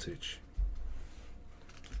over voltage.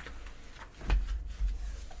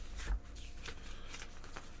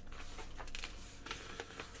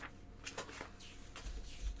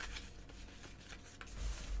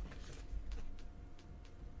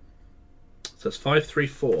 So it's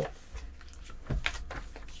 534.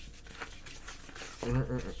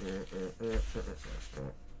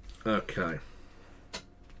 Okay.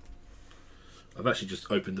 I've actually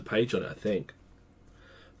just opened the page on it, I think.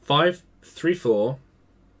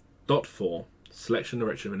 534.4 selection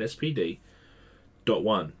direction of an SPD.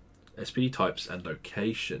 .1 SPD types and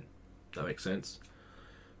location. That makes sense.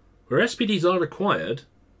 Where SPDs are required,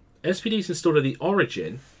 SPDs installed at the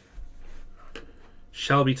origin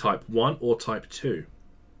shall be type 1 or type 2.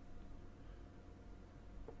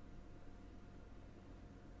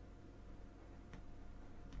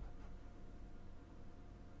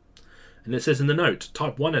 And it says in the note,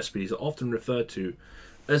 type 1 SPDs are often referred to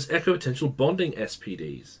as equipotential bonding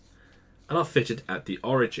SPDs and are fitted at the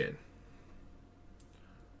origin.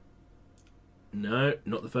 No,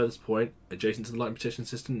 not the furthest point. Adjacent to the lighting protection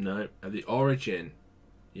system? No. At the origin?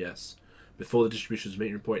 Yes. Before the distribution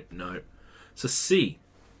metering point? No. So C.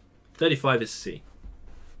 35 is C.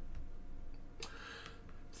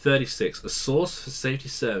 36. A source for safety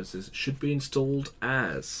services should be installed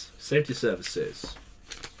as safety services.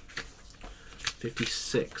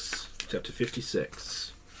 56. Chapter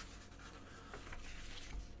 56.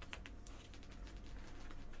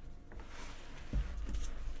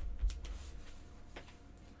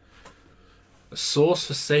 A source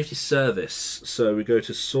for safety service. So we go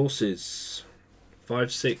to sources.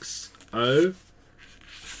 560.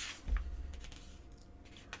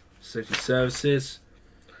 Safety services.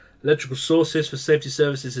 Electrical sources for safety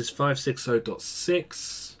services is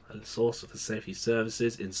 560.6. And source for safety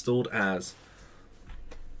services installed as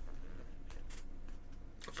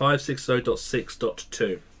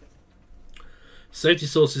 560.6.2. Safety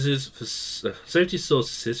sources for safety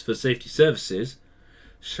services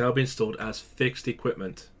shall be installed as fixed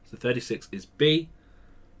equipment. So 36 is B.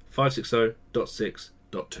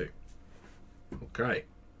 560.6.2. Okay,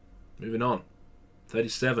 moving on.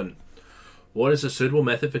 37. What is a suitable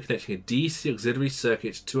method for connecting a DC auxiliary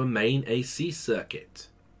circuit to a main AC circuit?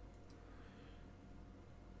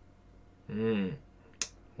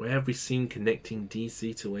 Where have we seen connecting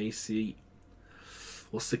DC to AC?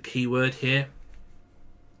 What's the key word here?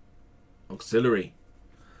 Auxiliary.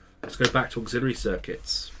 Let's go back to auxiliary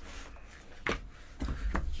circuits.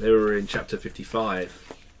 They were in chapter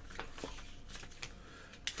 55.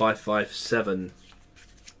 557.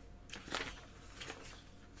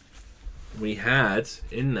 We had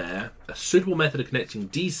in there a suitable method of connecting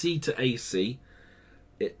DC to AC.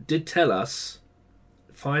 It did tell us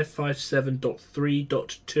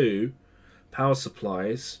 557.3.2 power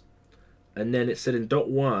supplies, and then it said in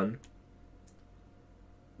 .1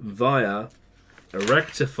 via a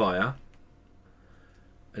rectifier.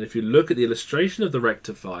 And if you look at the illustration of the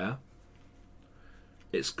rectifier,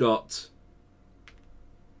 it's got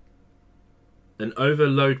an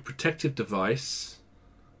overload protective device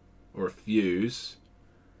or a fuse,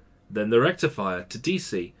 then the rectifier to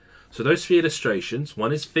DC. So those three illustrations,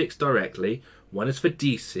 one is fixed directly, One is for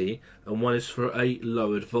DC, and one is for a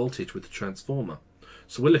lowered voltage with the transformer.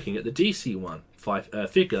 So we're looking at the DC one,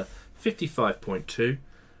 figure 55.2,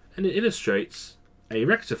 and it illustrates a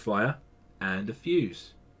rectifier and a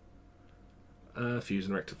fuse. Fuse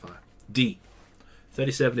and rectifier. D.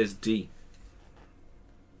 37 is D.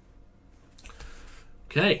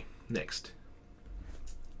 Okay, next.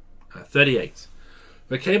 38.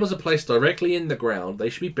 Where cables are placed directly in the ground, they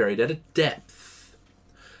should be buried at a depth.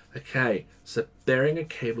 Okay, so burying a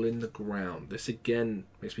cable in the ground. This again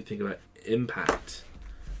makes me think about impact.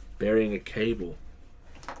 Burying a cable.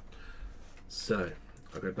 So,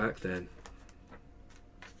 I'll go back then.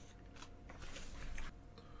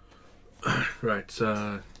 Right,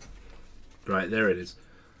 right, there it is.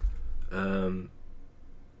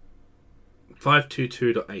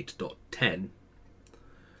 522.8.10,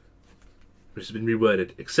 which has been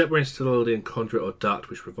reworded. Except where installed in conduit or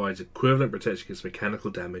duct, which provides equivalent protection against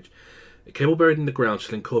mechanical damage, a cable buried in the ground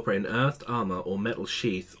shall incorporate an earthed armour or metal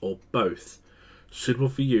sheath, or both, suitable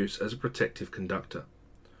for use as a protective conductor.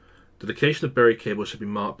 The location of buried cables should be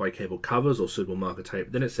marked by cable covers or suitable marker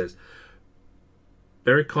tape. Then it says,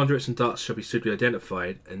 buried conduits and ducts shall be suitably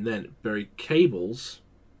identified, and then buried cables,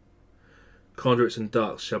 conduits and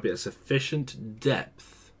ducts shall be at sufficient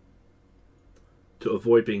depth to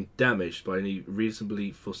avoid being damaged by any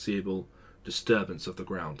reasonably foreseeable disturbance of the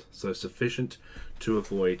ground. So sufficient to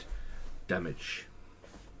avoid damage.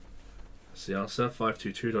 That's the answer,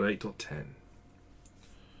 522.8.10.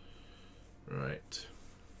 Right.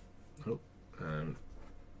 Oh,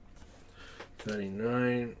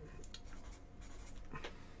 39.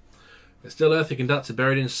 A steel earthing conductor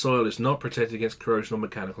buried in soil is not protected against corrosion or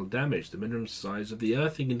mechanical damage. The minimum size of the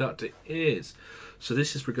earthing conductor is. So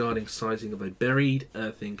this is regarding sizing of a buried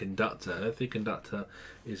earthing conductor. Earthing conductor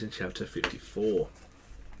is in chapter 54.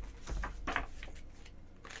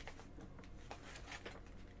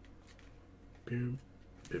 Boom,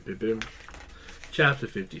 boom, boom, boom. Chapter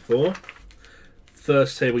 54.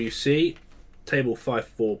 First table you see, table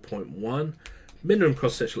 54.1. Minimum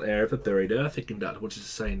cross-sectional area of a buried earthing conductor. What does it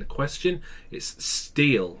say in the question? It's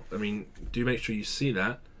steel. I mean, do make sure you see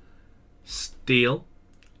that. Steel,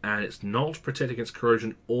 and it's not protected against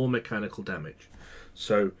corrosion or mechanical damage.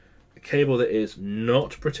 So, a cable that is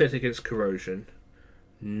not protected against corrosion,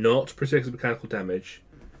 not protected against mechanical damage,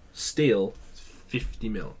 steel, is 50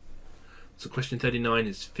 mil. So question 39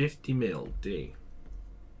 is 50 mil, D.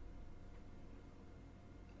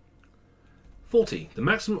 40. The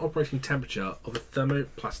maximum operating temperature of a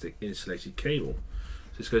thermoplastic insulated cable.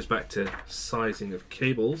 So this goes back to sizing of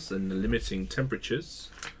cables and the limiting temperatures.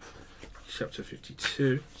 Chapter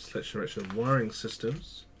 52. Selection and direction of wiring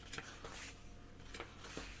systems.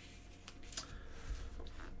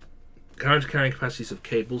 Current carrying capacities of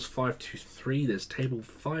cables 523. There's table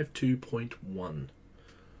 52.1.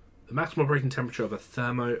 The maximum operating temperature of a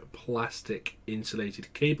thermoplastic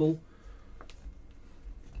insulated cable,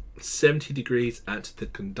 70 degrees at the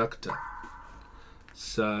conductor.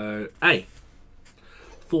 So A.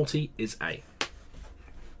 40 is A.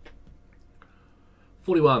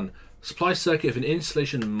 41. Supply circuit of an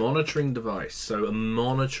insulation monitoring device. So a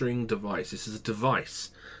monitoring device. This is a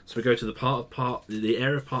device. So we go to the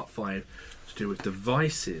area of part 5 to do with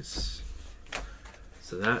devices.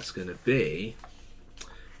 So that's going to be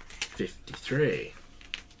 53.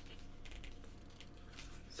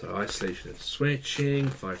 So isolation and switching,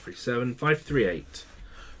 537, 538.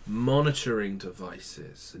 Monitoring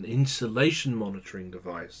devices, an insulation monitoring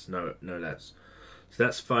device, no less. So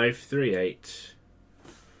that's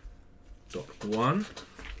 538.1.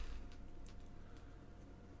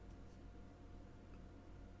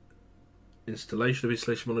 Installation of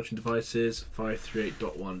insulation monitoring devices,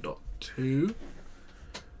 538.1.2.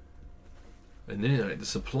 And then the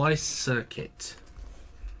supply circuit.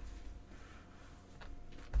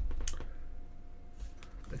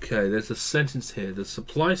 Okay, there's a sentence here. The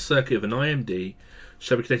supply circuit of an IMD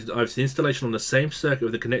shall be connected either to the installation on the same circuit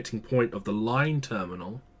with the connecting point of the line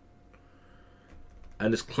terminal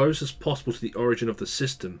and as close as possible to the origin of the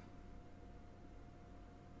system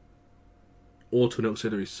or to an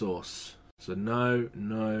auxiliary source. So no.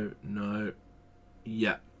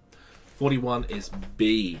 Yeah. 41 is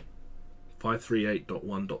B.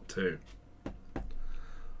 538.1.2.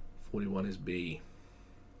 41 is B.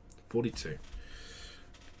 42.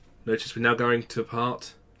 Notice we're now going to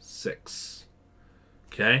part 6.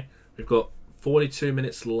 Okay, we've got 42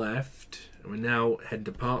 minutes left, and we're now heading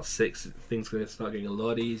to part 6. Things are going to start getting a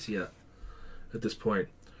lot easier at this point.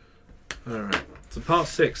 Alright, so part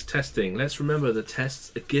 6, testing. Let's remember the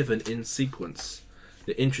tests are given in sequence.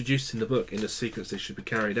 They're introduced in the book in the sequence they should be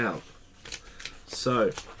carried out.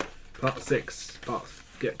 So, Part 6.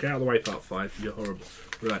 Get out of the way, part 5. You're horrible.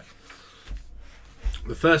 Right.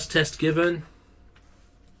 The first test given,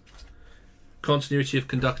 continuity of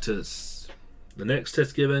conductors. The next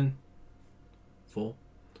test given, 4.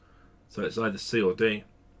 So it's either C or D.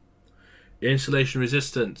 Insulation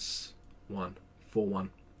resistance, 1. 4, 1.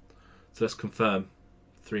 So let's confirm,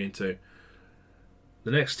 3 and 2.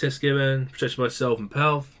 The next test given, protection by self and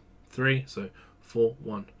PELV, 3. So 4,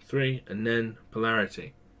 1, 3. And then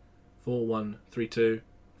polarity, 4, 1, 3, 2.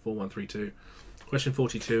 4, 1, 3, 2. Question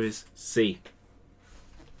 42 is C.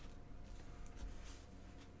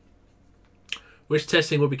 Which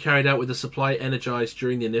testing will be carried out with the supply energized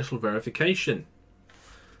during the initial verification?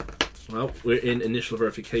 Well, we're in initial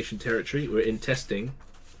verification territory. We're in testing.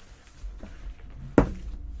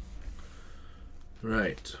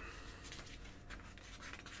 Right.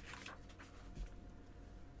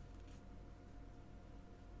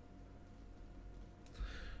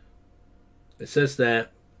 It says there,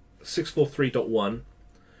 643.1,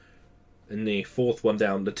 in the fourth one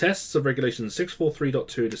down, the tests of regulations 643.2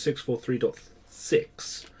 to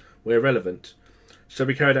 643.6, where relevant, shall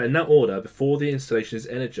be carried out in that order before the installation is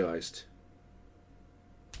energized.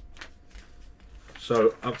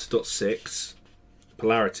 So up to dot 6,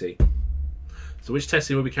 polarity. So which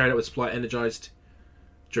testing will be carried out with supply energized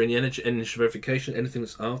during the initial verification? Anything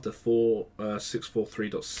that's after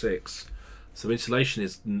 643.6. So insulation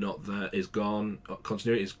is not there, is gone,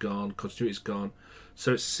 continuity is gone, continuity is gone.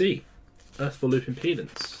 So it's C, earth for loop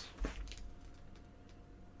impedance.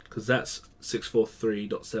 Because that's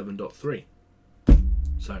 643.7.3.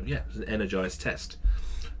 So yeah, it's an energized test.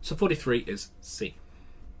 So 43 is C.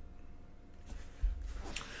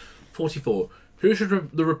 44. Who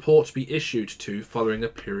should the report be issued to following a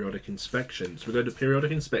periodic inspection? So we go to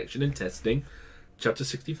periodic inspection and testing. Chapter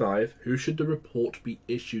 65, who should the report be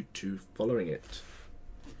issued to following it?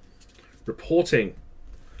 Reporting,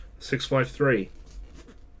 653.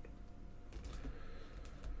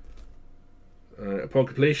 Upon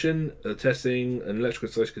completion, the testing and electrical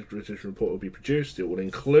installation report will be produced. It will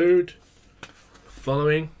include the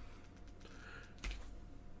following.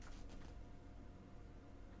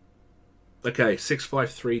 Okay,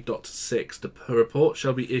 653.6. The report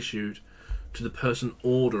shall be issued to the person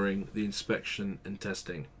ordering the inspection and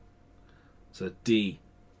testing. So D.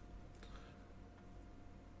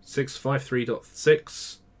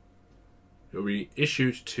 653.6. It will be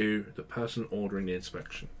issued to the person ordering the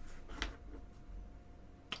inspection.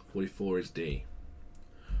 44 is D.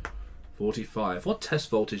 45. What test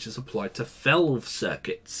voltage is applied to FELV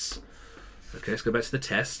circuits? Okay, let's go back to the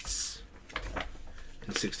tests.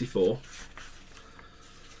 In 64.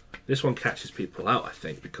 This one catches people out, I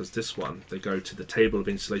think, because this one, they go to the table of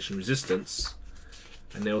insulation resistance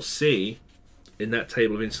and they'll see in that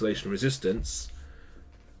table of insulation resistance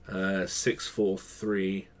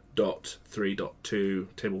 643.3.2,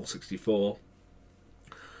 table 64.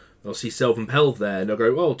 They'll see self and PELV there and they'll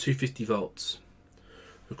go, oh, 250 volts.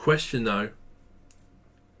 The question, though,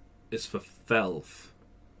 is for FELV.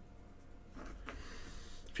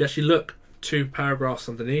 If you actually look 2 paragraphs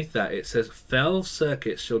underneath that, it says FELV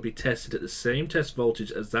circuits shall be tested at the same test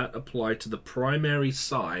voltage as that applied to the primary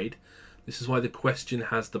side. This is why the question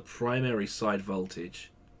has the primary side voltage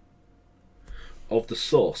of the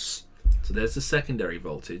source. So there's the secondary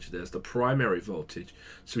voltage, there's the primary voltage.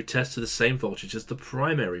 So we test to the same voltage as the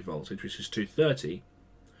primary voltage, which is 230,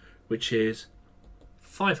 which is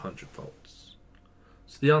 500 volts.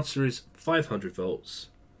 So the answer is 500 volts,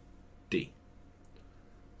 D.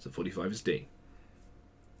 So 45 is D.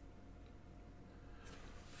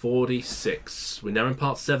 46. We're now in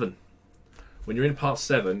part 7. When you're in part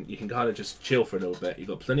 7, you can kind of just chill for a little bit. You've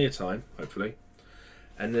got plenty of time, hopefully.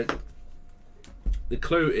 And then the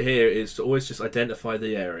clue here is to always just identify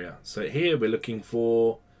the area. So here we're looking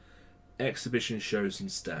for exhibition shows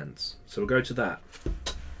and stands. So we'll go to that.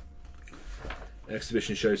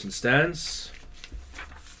 Exhibition shows and stands.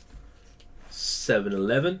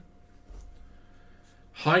 711.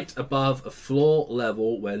 Height above a floor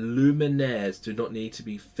level where luminaires do not need to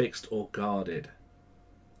be fixed or guarded.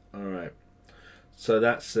 Alright. So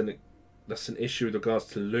that's an issue with regards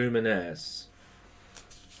to luminaires.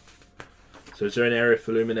 So is there an area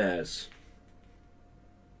for luminaires?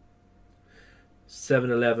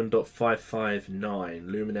 711.559,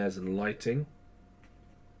 luminaires and lighting.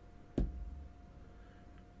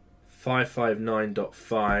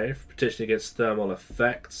 559.5, protection against thermal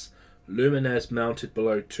effects. Luminaires mounted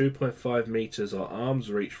below 2.5 meters or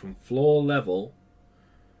arm's reach from floor level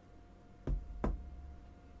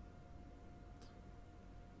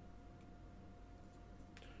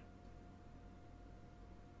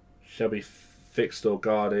shall be fixed or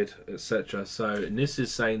guarded, etc. So, and this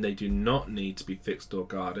is saying they do not need to be fixed or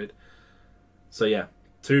guarded. So yeah,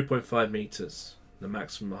 2.5 meters, the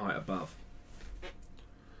maximum height above.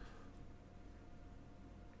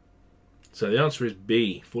 So the answer is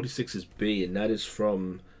B. 46 is B, and that is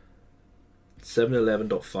from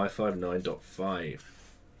 711.559.5.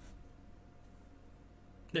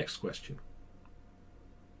 Next question.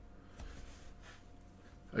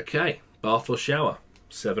 Okay, bath or shower?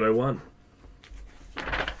 701.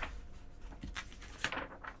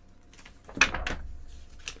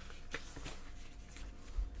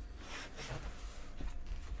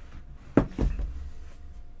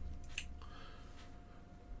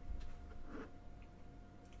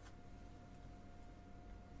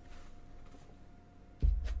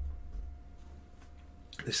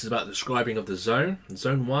 This is about the describing of the zone.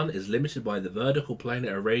 Zone 1 is limited by the vertical plane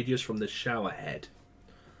at a radius from the shower head.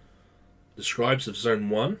 Describes of Zone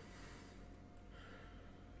 1.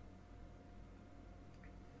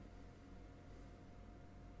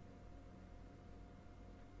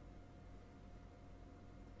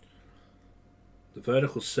 The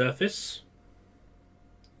vertical surface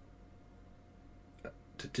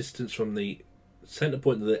to distance from the center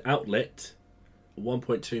point of the outlet,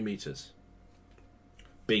 1.2 meters.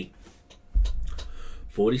 B.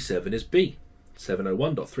 47 is B.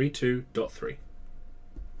 701.32.3.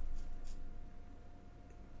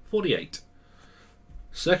 48.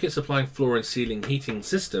 Circuit supplying floor and ceiling heating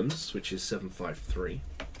systems, which is 753.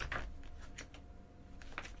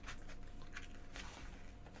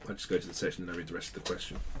 I'll just go to the section and I'll read the rest of the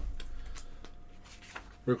question.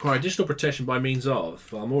 Require additional protection by means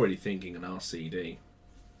of... Well, I'm already thinking an RCD.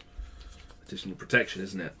 Additional protection,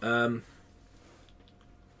 isn't it?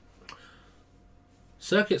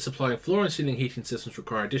 Circuit supplying floor and ceiling heating systems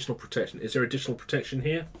require additional protection. Is there additional protection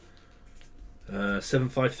here?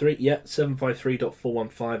 753, yeah,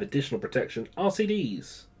 753.415 additional protection.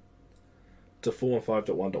 RCDs to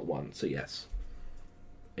 415.1.1, so yes.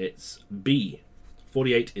 It's B.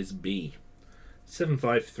 48 is B.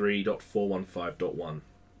 753.415.1.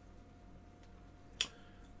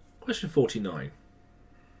 Question 49.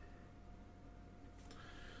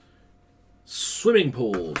 Swimming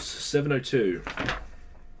pools, 702.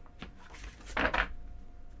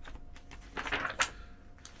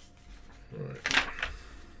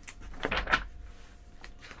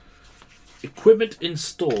 Equipment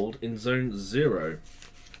installed in Zone 0.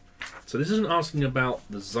 So this isn't asking about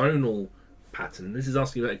the zonal pattern. This is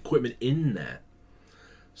asking about equipment in there.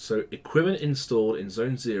 So equipment installed in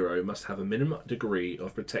Zone 0 must have a minimum degree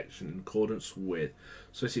of protection in accordance with.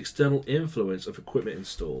 So it's the external influence of equipment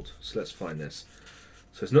installed. So let's find this.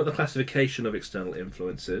 So it's not the classification of external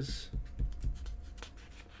influences.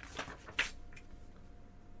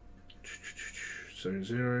 Zone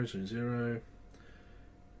 0, Zone 0.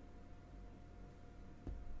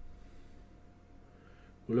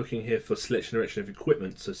 We're looking here for selection direction of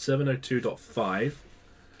equipment. So 702.5.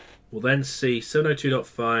 We'll then see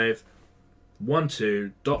 702.5,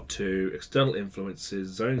 12.2, external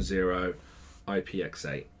influences, Zone 0,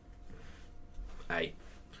 IPX8. A.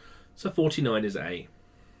 So 49 is A.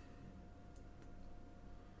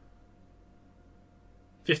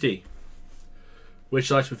 50. Which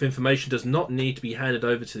item of information does not need to be handed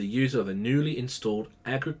over to the user of a newly installed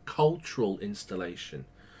agricultural installation?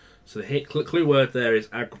 So the clue word there is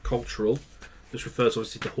agricultural. This refers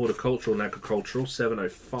obviously to horticultural and agricultural,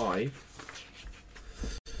 705.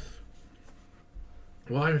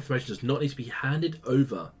 What item of information does not need to be handed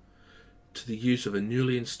over to the use of a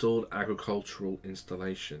newly installed agricultural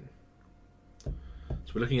installation? So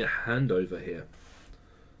we're looking at handover here.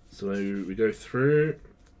 So we go through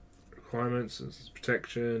requirements,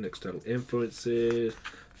 protection, external influences,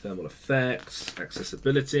 thermal effects,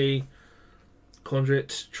 accessibility,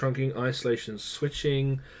 conduit, trunking, isolation,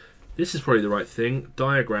 switching. This is probably the right thing.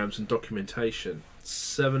 Diagrams and documentation.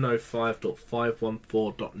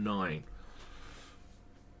 705.514.9.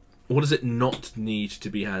 What does it not need to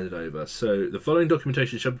be handed over? So the following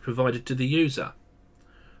documentation shall be provided to the user.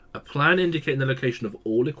 A plan indicating the location of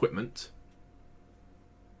all equipment.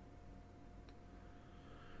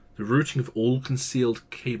 The routing of all concealed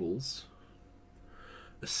cables.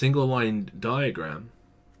 A single line diagram.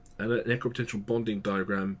 And an equipotential bonding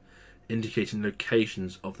diagram indicating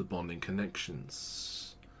locations of the bonding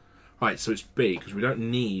connections. Right, so it's B, because we don't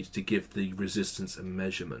need to give the resistance and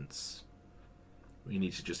measurements. We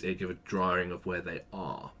need to just give a drawing of where they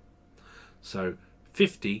are. So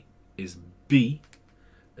 50 is B,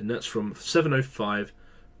 and that's from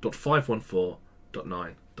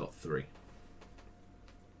 705.514.9.3.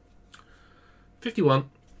 51.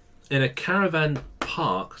 In a caravan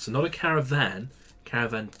park, so not a caravan,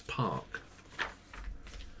 caravan park.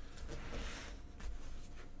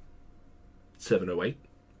 708.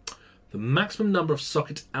 The maximum number of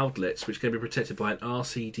socket outlets which can be protected by an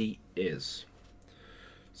RCD is.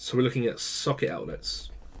 So we're looking at socket outlets.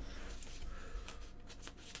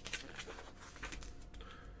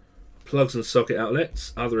 Plugs and socket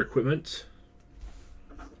outlets, other equipment.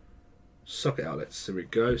 Socket outlets, here we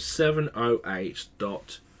go.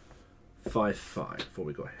 708.55. What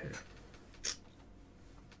we got here?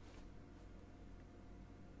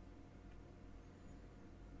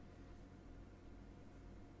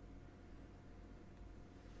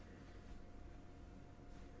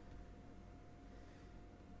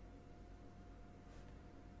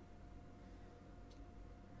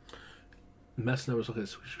 Mass number of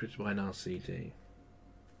sockets switched by an RCD.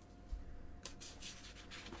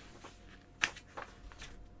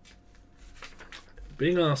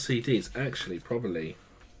 Being RCD is actually probably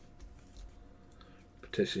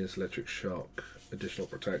protection against electric shock, additional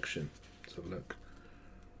protection. Let's have a look.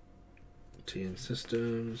 TN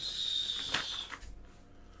systems.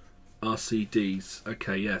 RCDs.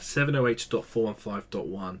 Okay, yeah.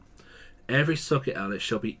 708.415.1. Every socket outlet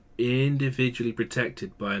shall be individually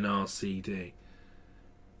protected by an RCD.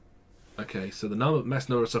 Okay, so the max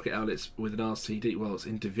number of socket outlets with an RCD, well, it's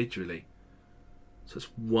individually. So it's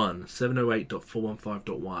 1.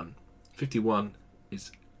 708.415.1. 51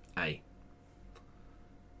 is A.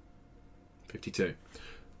 52.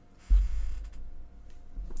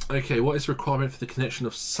 Okay, what is the requirement for the connection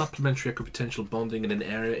of supplementary equipotential bonding in an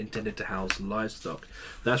area intended to house livestock?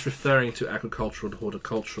 That's referring to agricultural and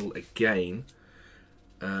horticultural again.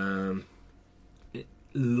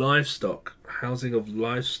 Livestock, housing of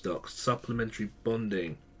livestock, supplementary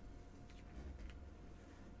bonding.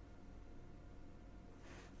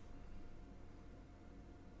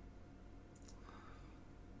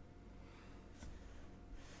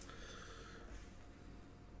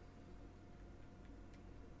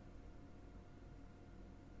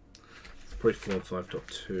 Probably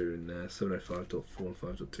 415.2 in there.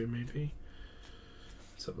 705.415.2 maybe.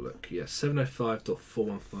 Let's have a look. Yeah,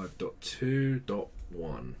 705.415.2.1.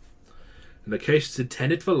 In locations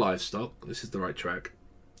intended for livestock, this is the right track.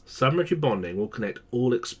 Supplementary bonding will connect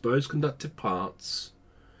all exposed conductive parts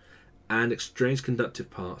and exchanged conductive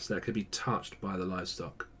parts that can be touched by the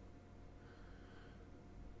livestock.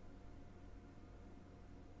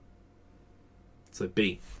 So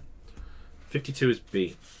B. 52 is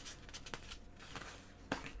B.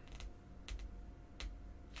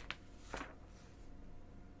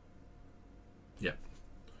 Yeah.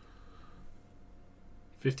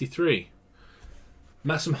 53.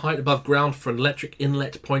 Maximum height above ground for an electric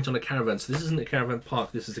inlet point on a caravan. So this isn't a caravan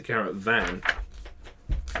park, this is a caravan.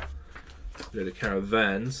 Go to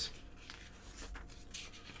caravans.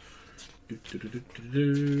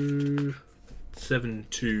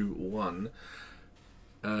 721.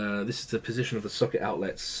 This is the position of the socket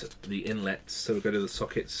outlets, the inlets. So we'll go to the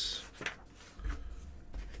sockets.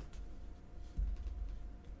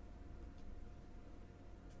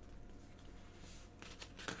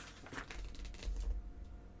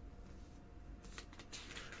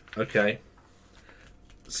 Okay.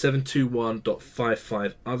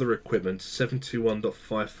 721.55 other equipment,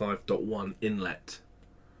 721.55.1 inlet.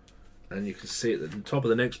 And you can see at the top of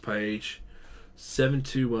the next page,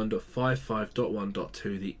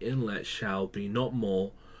 721.55.1.2, the inlet shall be not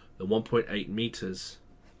more than 1.8 meters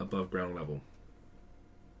above ground level.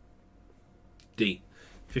 D.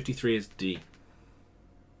 53 is D.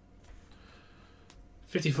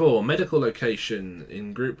 54. Medical location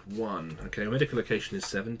in group 1. Okay, medical location is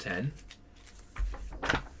 710.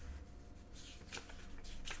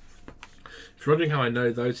 If you're wondering how I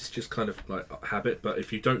know those, it's just kind of like a habit, but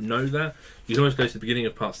if you don't know that, you can always go to the beginning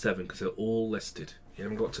of part 7 because they're all listed. You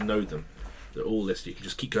haven't got to know them. They're all listed. You can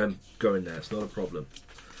just keep going there. It's not a problem.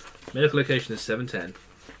 Medical location is 710.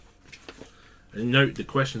 And note, the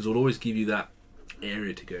questions will always give you that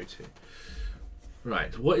area to go to.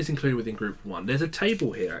 Right, what is included within group 1? There's a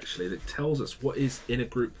table here actually that tells us what is in a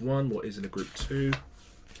group 1, what is in a group 2,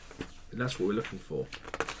 and that's what we're looking for.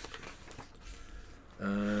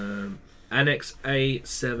 Annex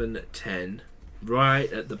A710,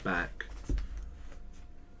 right at the back,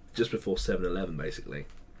 just before 711 basically.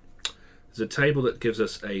 There's a table that gives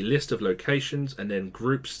us a list of locations and then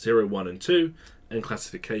groups 0, 1 and 2 and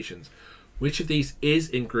classifications. Which of these is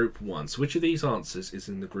in group 1? So which of these answers is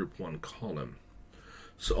in the group 1 column?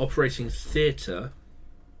 So operating theatre,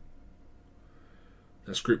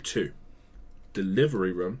 that's group 2.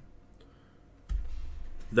 Delivery room,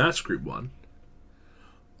 that's group 1.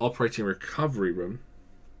 Operating recovery room,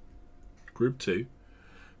 group 2.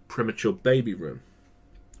 premature baby room.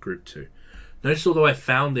 Group 2. Notice although I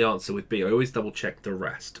found the answer with B, I always double check the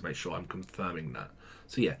rest to make sure I'm confirming that.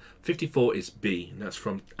 So yeah, 54 is B, and that's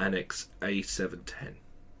from Annex A710.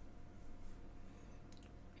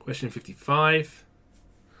 Question 55.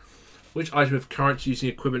 Which item of current using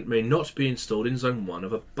equipment may not be installed in Zone 1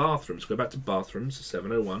 of a bathroom? So go back to bathrooms,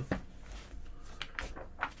 701.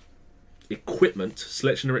 Equipment,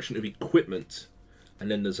 selection direction of equipment,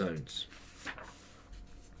 and then the zones.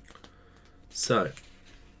 So,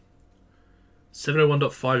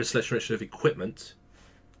 701.5 is selection direction of equipment.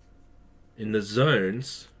 In the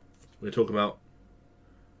zones, we're talking about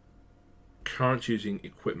current using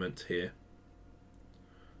equipment here.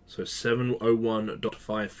 So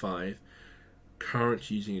 701.55,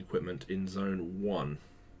 current using equipment in Zone 1.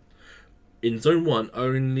 In Zone 1,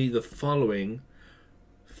 only the following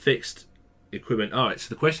fixed equipment. Alright, so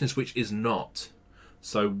the question is which is not.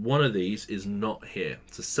 So one of these is not here.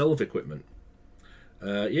 It's a self equipment.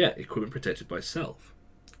 Yeah, equipment protected by self.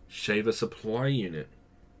 Shaver supply unit.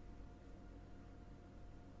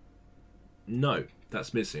 No,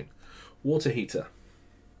 that's missing. Water heater.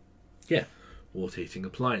 Yeah, water heating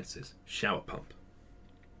appliances. Shower pump.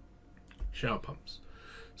 Shower pumps.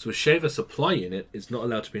 So a shaver supply unit is not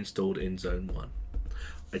allowed to be installed in Zone 1.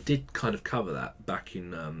 I did kind of cover that back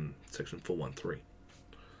in section 413.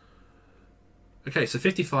 Okay, so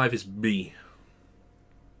 55 is B.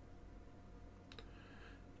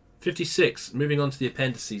 56, moving on to the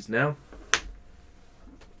appendices now.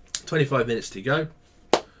 25 minutes to go.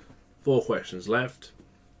 4 questions left.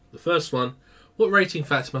 The first one, what rating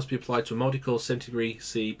factor must be applied to a multi-core 70°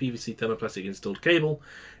 C PVC thermoplastic installed cable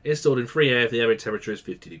installed in free air if the ambient temperature is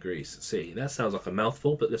 50 degrees C? That sounds like a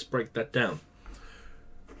mouthful, but let's break that down.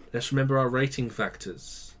 Let's remember our rating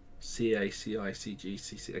factors. CA, CI, CG,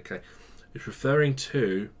 CC. Okay. It's referring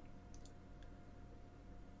to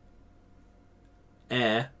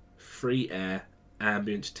air, free air,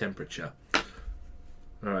 ambient temperature.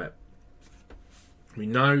 Alright. We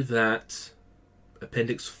know that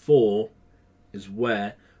Appendix 4 is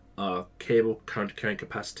where our cable current carrying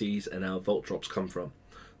capacities and our volt drops come from.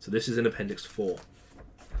 So this is in Appendix 4.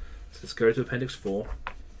 So let's go to Appendix 4.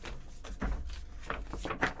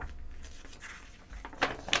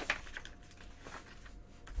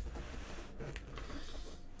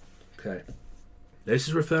 Okay. This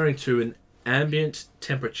is referring to an ambient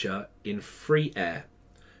temperature in free air.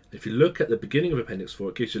 If you look at the beginning of Appendix 4,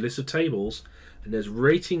 it gives you a list of tables, and there's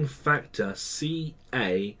rating factor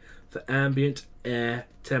CA for ambient air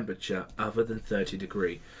temperature other than 30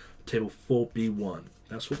 degree. Table 4B1.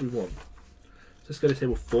 That's what we want. So let's go to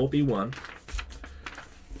table 4B1.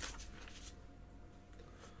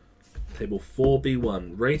 Table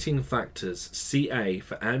 4B1. Rating factors CA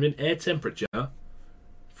for ambient air temperature,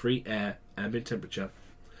 free air, ambient temperature.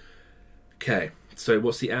 Okay, so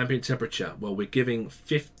what's the ambient temperature? Well, we're giving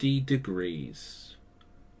 50 degrees.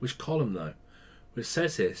 Which column though? Well, it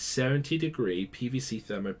says here 70 degree PVC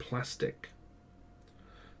thermoplastic.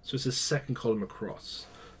 So it's the second column across.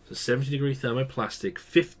 So 70 degree thermoplastic,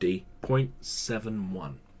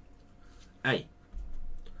 50.71. A.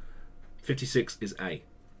 56 is A.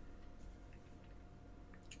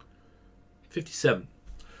 57.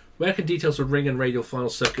 Where can details of ring and radial final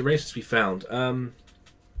circuit arrangements be found?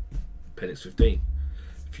 Appendix 15.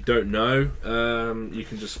 If you don't know, you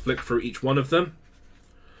can just flick through each one of them.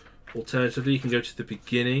 Alternatively, you can go to the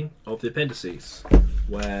beginning of the appendices,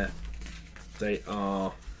 where they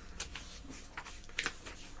are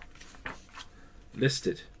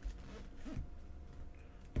listed.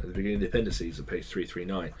 At the beginning of the appendices on page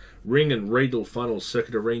 339. Ring and radial final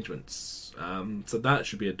circuit arrangements. So that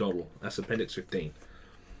should be a doddle. That's Appendix 15.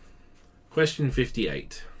 Question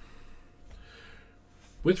 58.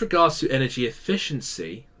 With regards to energy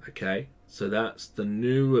efficiency, okay, so that's the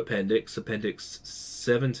new appendix, Appendix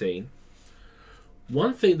 17.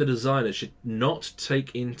 One thing the designer should not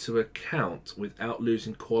take into account without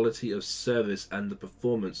losing quality of service and the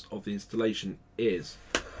performance of the installation is...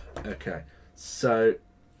 Okay, so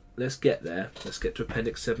let's get there. Let's get to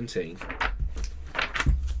Appendix 17.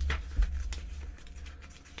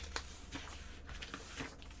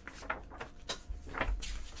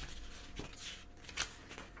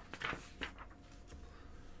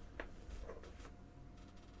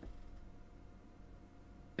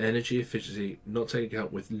 Energy efficiency not taking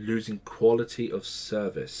account with losing quality of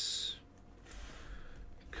service.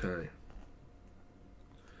 Okay.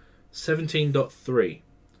 17.3.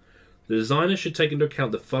 The designer should take into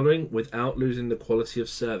account the following without losing the quality of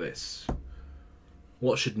service.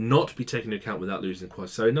 What should not be taken into account without losing the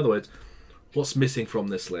quality? So in other words, what's missing from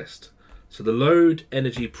this list? So the load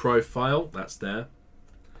energy profile, that's there.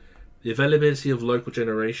 The availability of local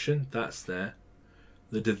generation, that's there.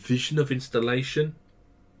 The division of installation,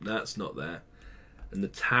 that's not there. And the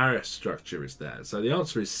tariff structure is there. So the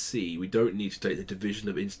answer is C. We don't need to take the division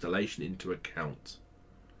of installation into account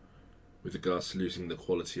with regards to losing the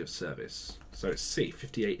quality of service. So it's C.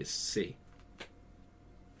 58 is C.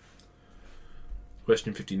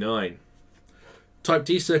 Question 59. Type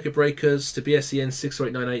D circuit breakers to BSEN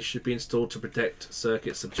 60898 should be installed to protect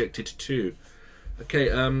circuits subjected to. Okay,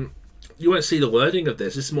 you won't see the wording of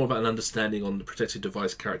this. This is more about an understanding on the protected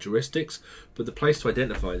device characteristics, but the place to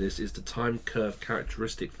identify this is the time curve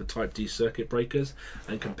characteristic for type D circuit breakers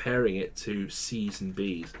and comparing it to C's and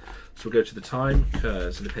B's. So we'll go to the time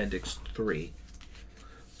curves in Appendix 3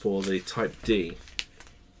 for the type D,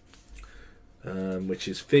 which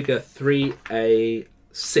is figure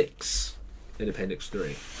 3A6 in Appendix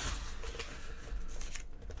 3.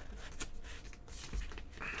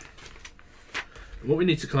 What we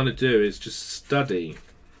need to kind of do is just study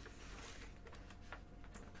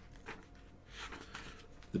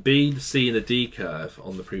the B, the C, and the D curve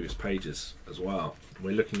on the previous pages as well.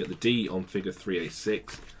 We're looking at the D on figure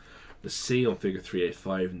 3A6, the C on figure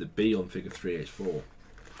 3A5, and the B on figure 3A4.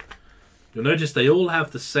 You'll notice they all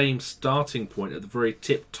have the same starting point at the very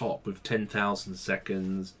tip top with 10,000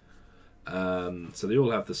 seconds. So they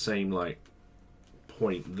all have the same like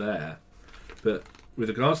point there, but with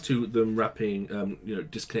regards to them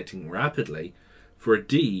disconnecting rapidly, for a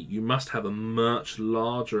D, you must have a much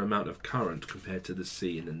larger amount of current compared to the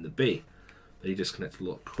C and then the B. They disconnect a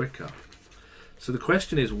lot quicker. So the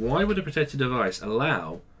question is, why would a protected device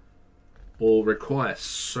allow or require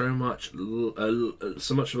so much of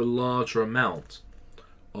a larger amount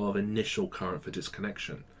of initial current for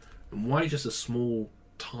disconnection? And why just a small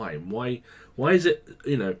time? Why is it,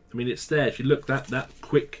 it's there. If you look that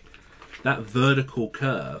vertical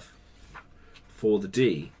curve for the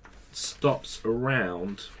D stops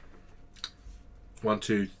around 1,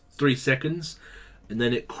 2, 3 seconds, and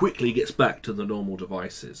then it quickly gets back to the normal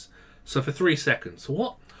devices. So for 3 seconds,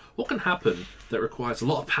 what can happen that requires a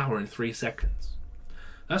lot of power in 3 seconds?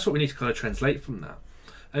 That's what we need to kind of translate from that.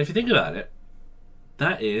 And if you think about it,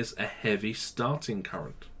 that is a heavy starting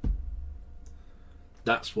current.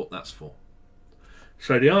 That's what that's for.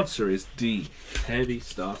 So the answer is D, heavy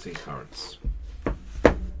starting currents.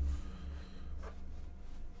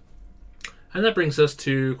 And that brings us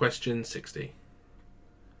to question 60,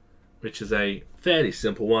 which is a fairly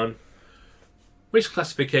simple one. Which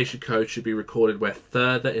classification code should be recorded where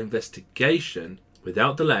further investigation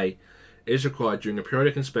without delay is required during a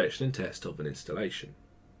periodic inspection and test of an installation?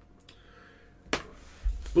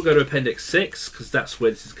 We'll go to Appendix 6 because that's where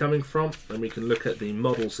this is coming from, and we can look at the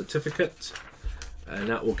model certificate, and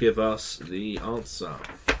that will give us the answer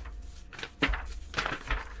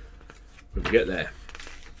when we get there.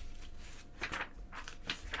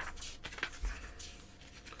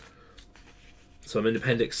 So I'm in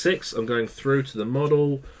Appendix 6. I'm going through to the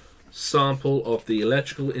model sample of the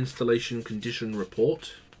electrical installation condition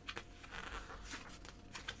report.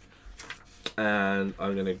 And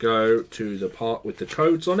I'm going to go to the part with the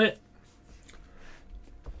codes on it.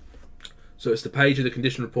 So it's the page of the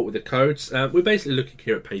condition report with the codes. We're basically looking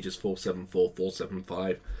here at pages 474,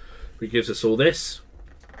 475, which gives us all this.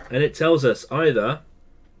 And it tells us either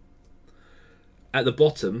at the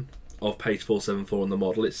bottom of page 474 on the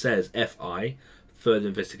model, it says FI, further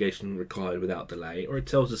investigation required without delay, or it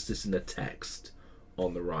tells us this in the text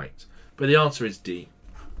on the right. But the answer is D.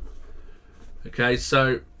 Okay,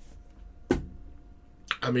 so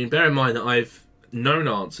bear in mind that I've known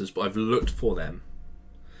answers, but I've looked for them.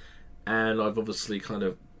 And I've obviously kind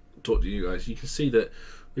of talked to you guys. You can see that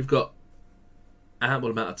we've got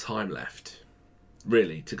ample amount of time left,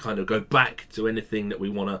 really, to kind of go back to anything that we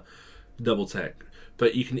want to double check.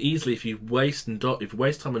 But you can easily, if you waste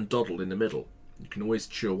time and dawdle in the middle, you can always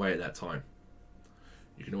chew away at that time.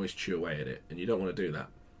 You can always chew away at it, and you don't want to do that.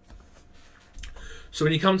 So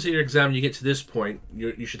when you come to your exam and you get to this point,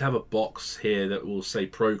 you should have a box here that will say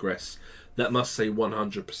progress. That must say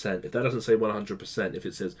 100%. If that doesn't say 100%, if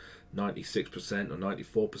it says 96% or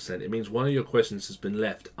 94%, it means one of your questions has been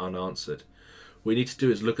left unanswered. What you need to do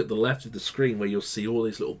is look at the left of the screen where you'll see all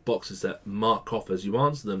these little boxes that mark off as you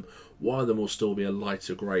answer them. One of them will still be a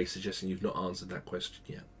lighter grey, suggesting you've not answered that question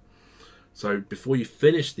yet. So before you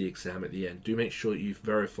finish the exam at the end, do make sure that you've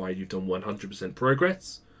verified you've done 100%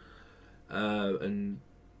 progress. And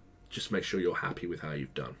just make sure you're happy with how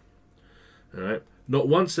you've done. Alright. Not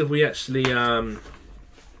once have we actually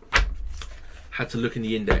had to look in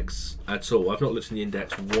the index at all. I've not looked in the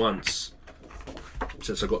index once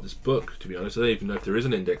since I got this book, to be honest. I don't even know if there is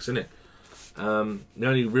an index in it. The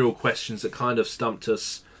only real questions that kind of stumped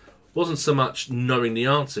us wasn't so much knowing the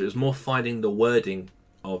answer, it was more finding the wording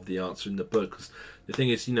of the answer in the book. 'Cause the thing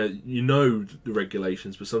is, you know the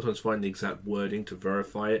regulations, but sometimes finding the exact wording to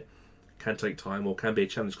verify it can take time or can be a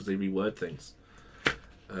challenge because they reword things.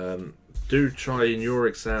 Do try in your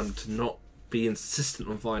exam to not be insistent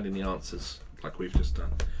on finding the answers like we've just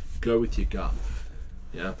done. Go with your gut.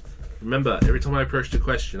 Yeah. Remember, every time I approached a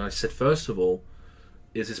question, I said, first of all,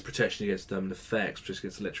 is this protection against thermal effects, protection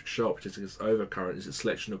against electric shock, protection against overcurrent? Is it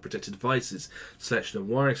selection of protected devices, selection of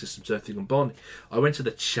wiring systems, earthing and bonding? I went to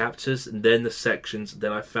the chapters and then the sections, and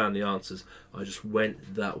then I found the answers. I just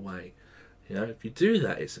went that way. Yeah, if you do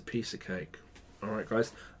that, it's a piece of cake. All right,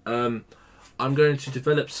 guys. I'm going to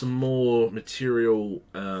develop some more material,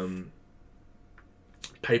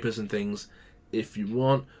 papers and things if you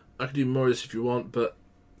want. I can do more of this if you want, but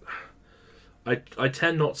I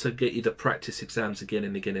tend not to get you to practice exams again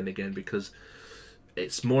and again and again because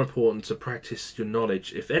it's more important to practice your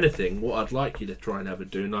knowledge. If anything, what I'd like you to try and have a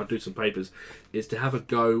do, and I'll do some papers, is to have a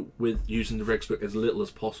go with using the regs book as little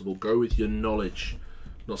as possible. Go with your knowledge,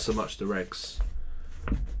 not so much the regs.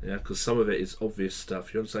 Yeah, because some of it is obvious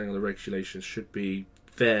stuff. Your understanding of the regulations should be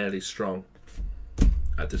fairly strong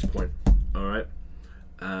at this point. Alright.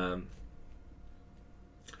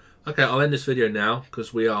 Okay, I'll end this video now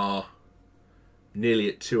because we are nearly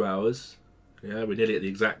at 2 hours. Yeah, we're nearly at the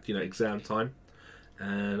exact, exam time.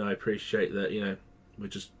 And I appreciate that, we're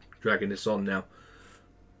just dragging this on now.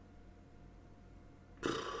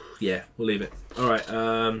 Yeah, we'll leave it. Alright,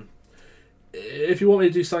 if you want me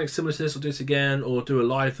to do something similar to this, I'll do this again, or do a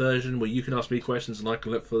live version where you can ask me questions and I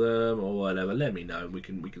can look for them, or whatever. Let me know. We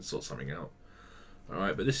can sort something out.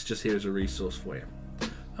 Alright, but this is just here as a resource for you.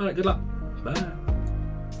 Alright, good luck. Bye.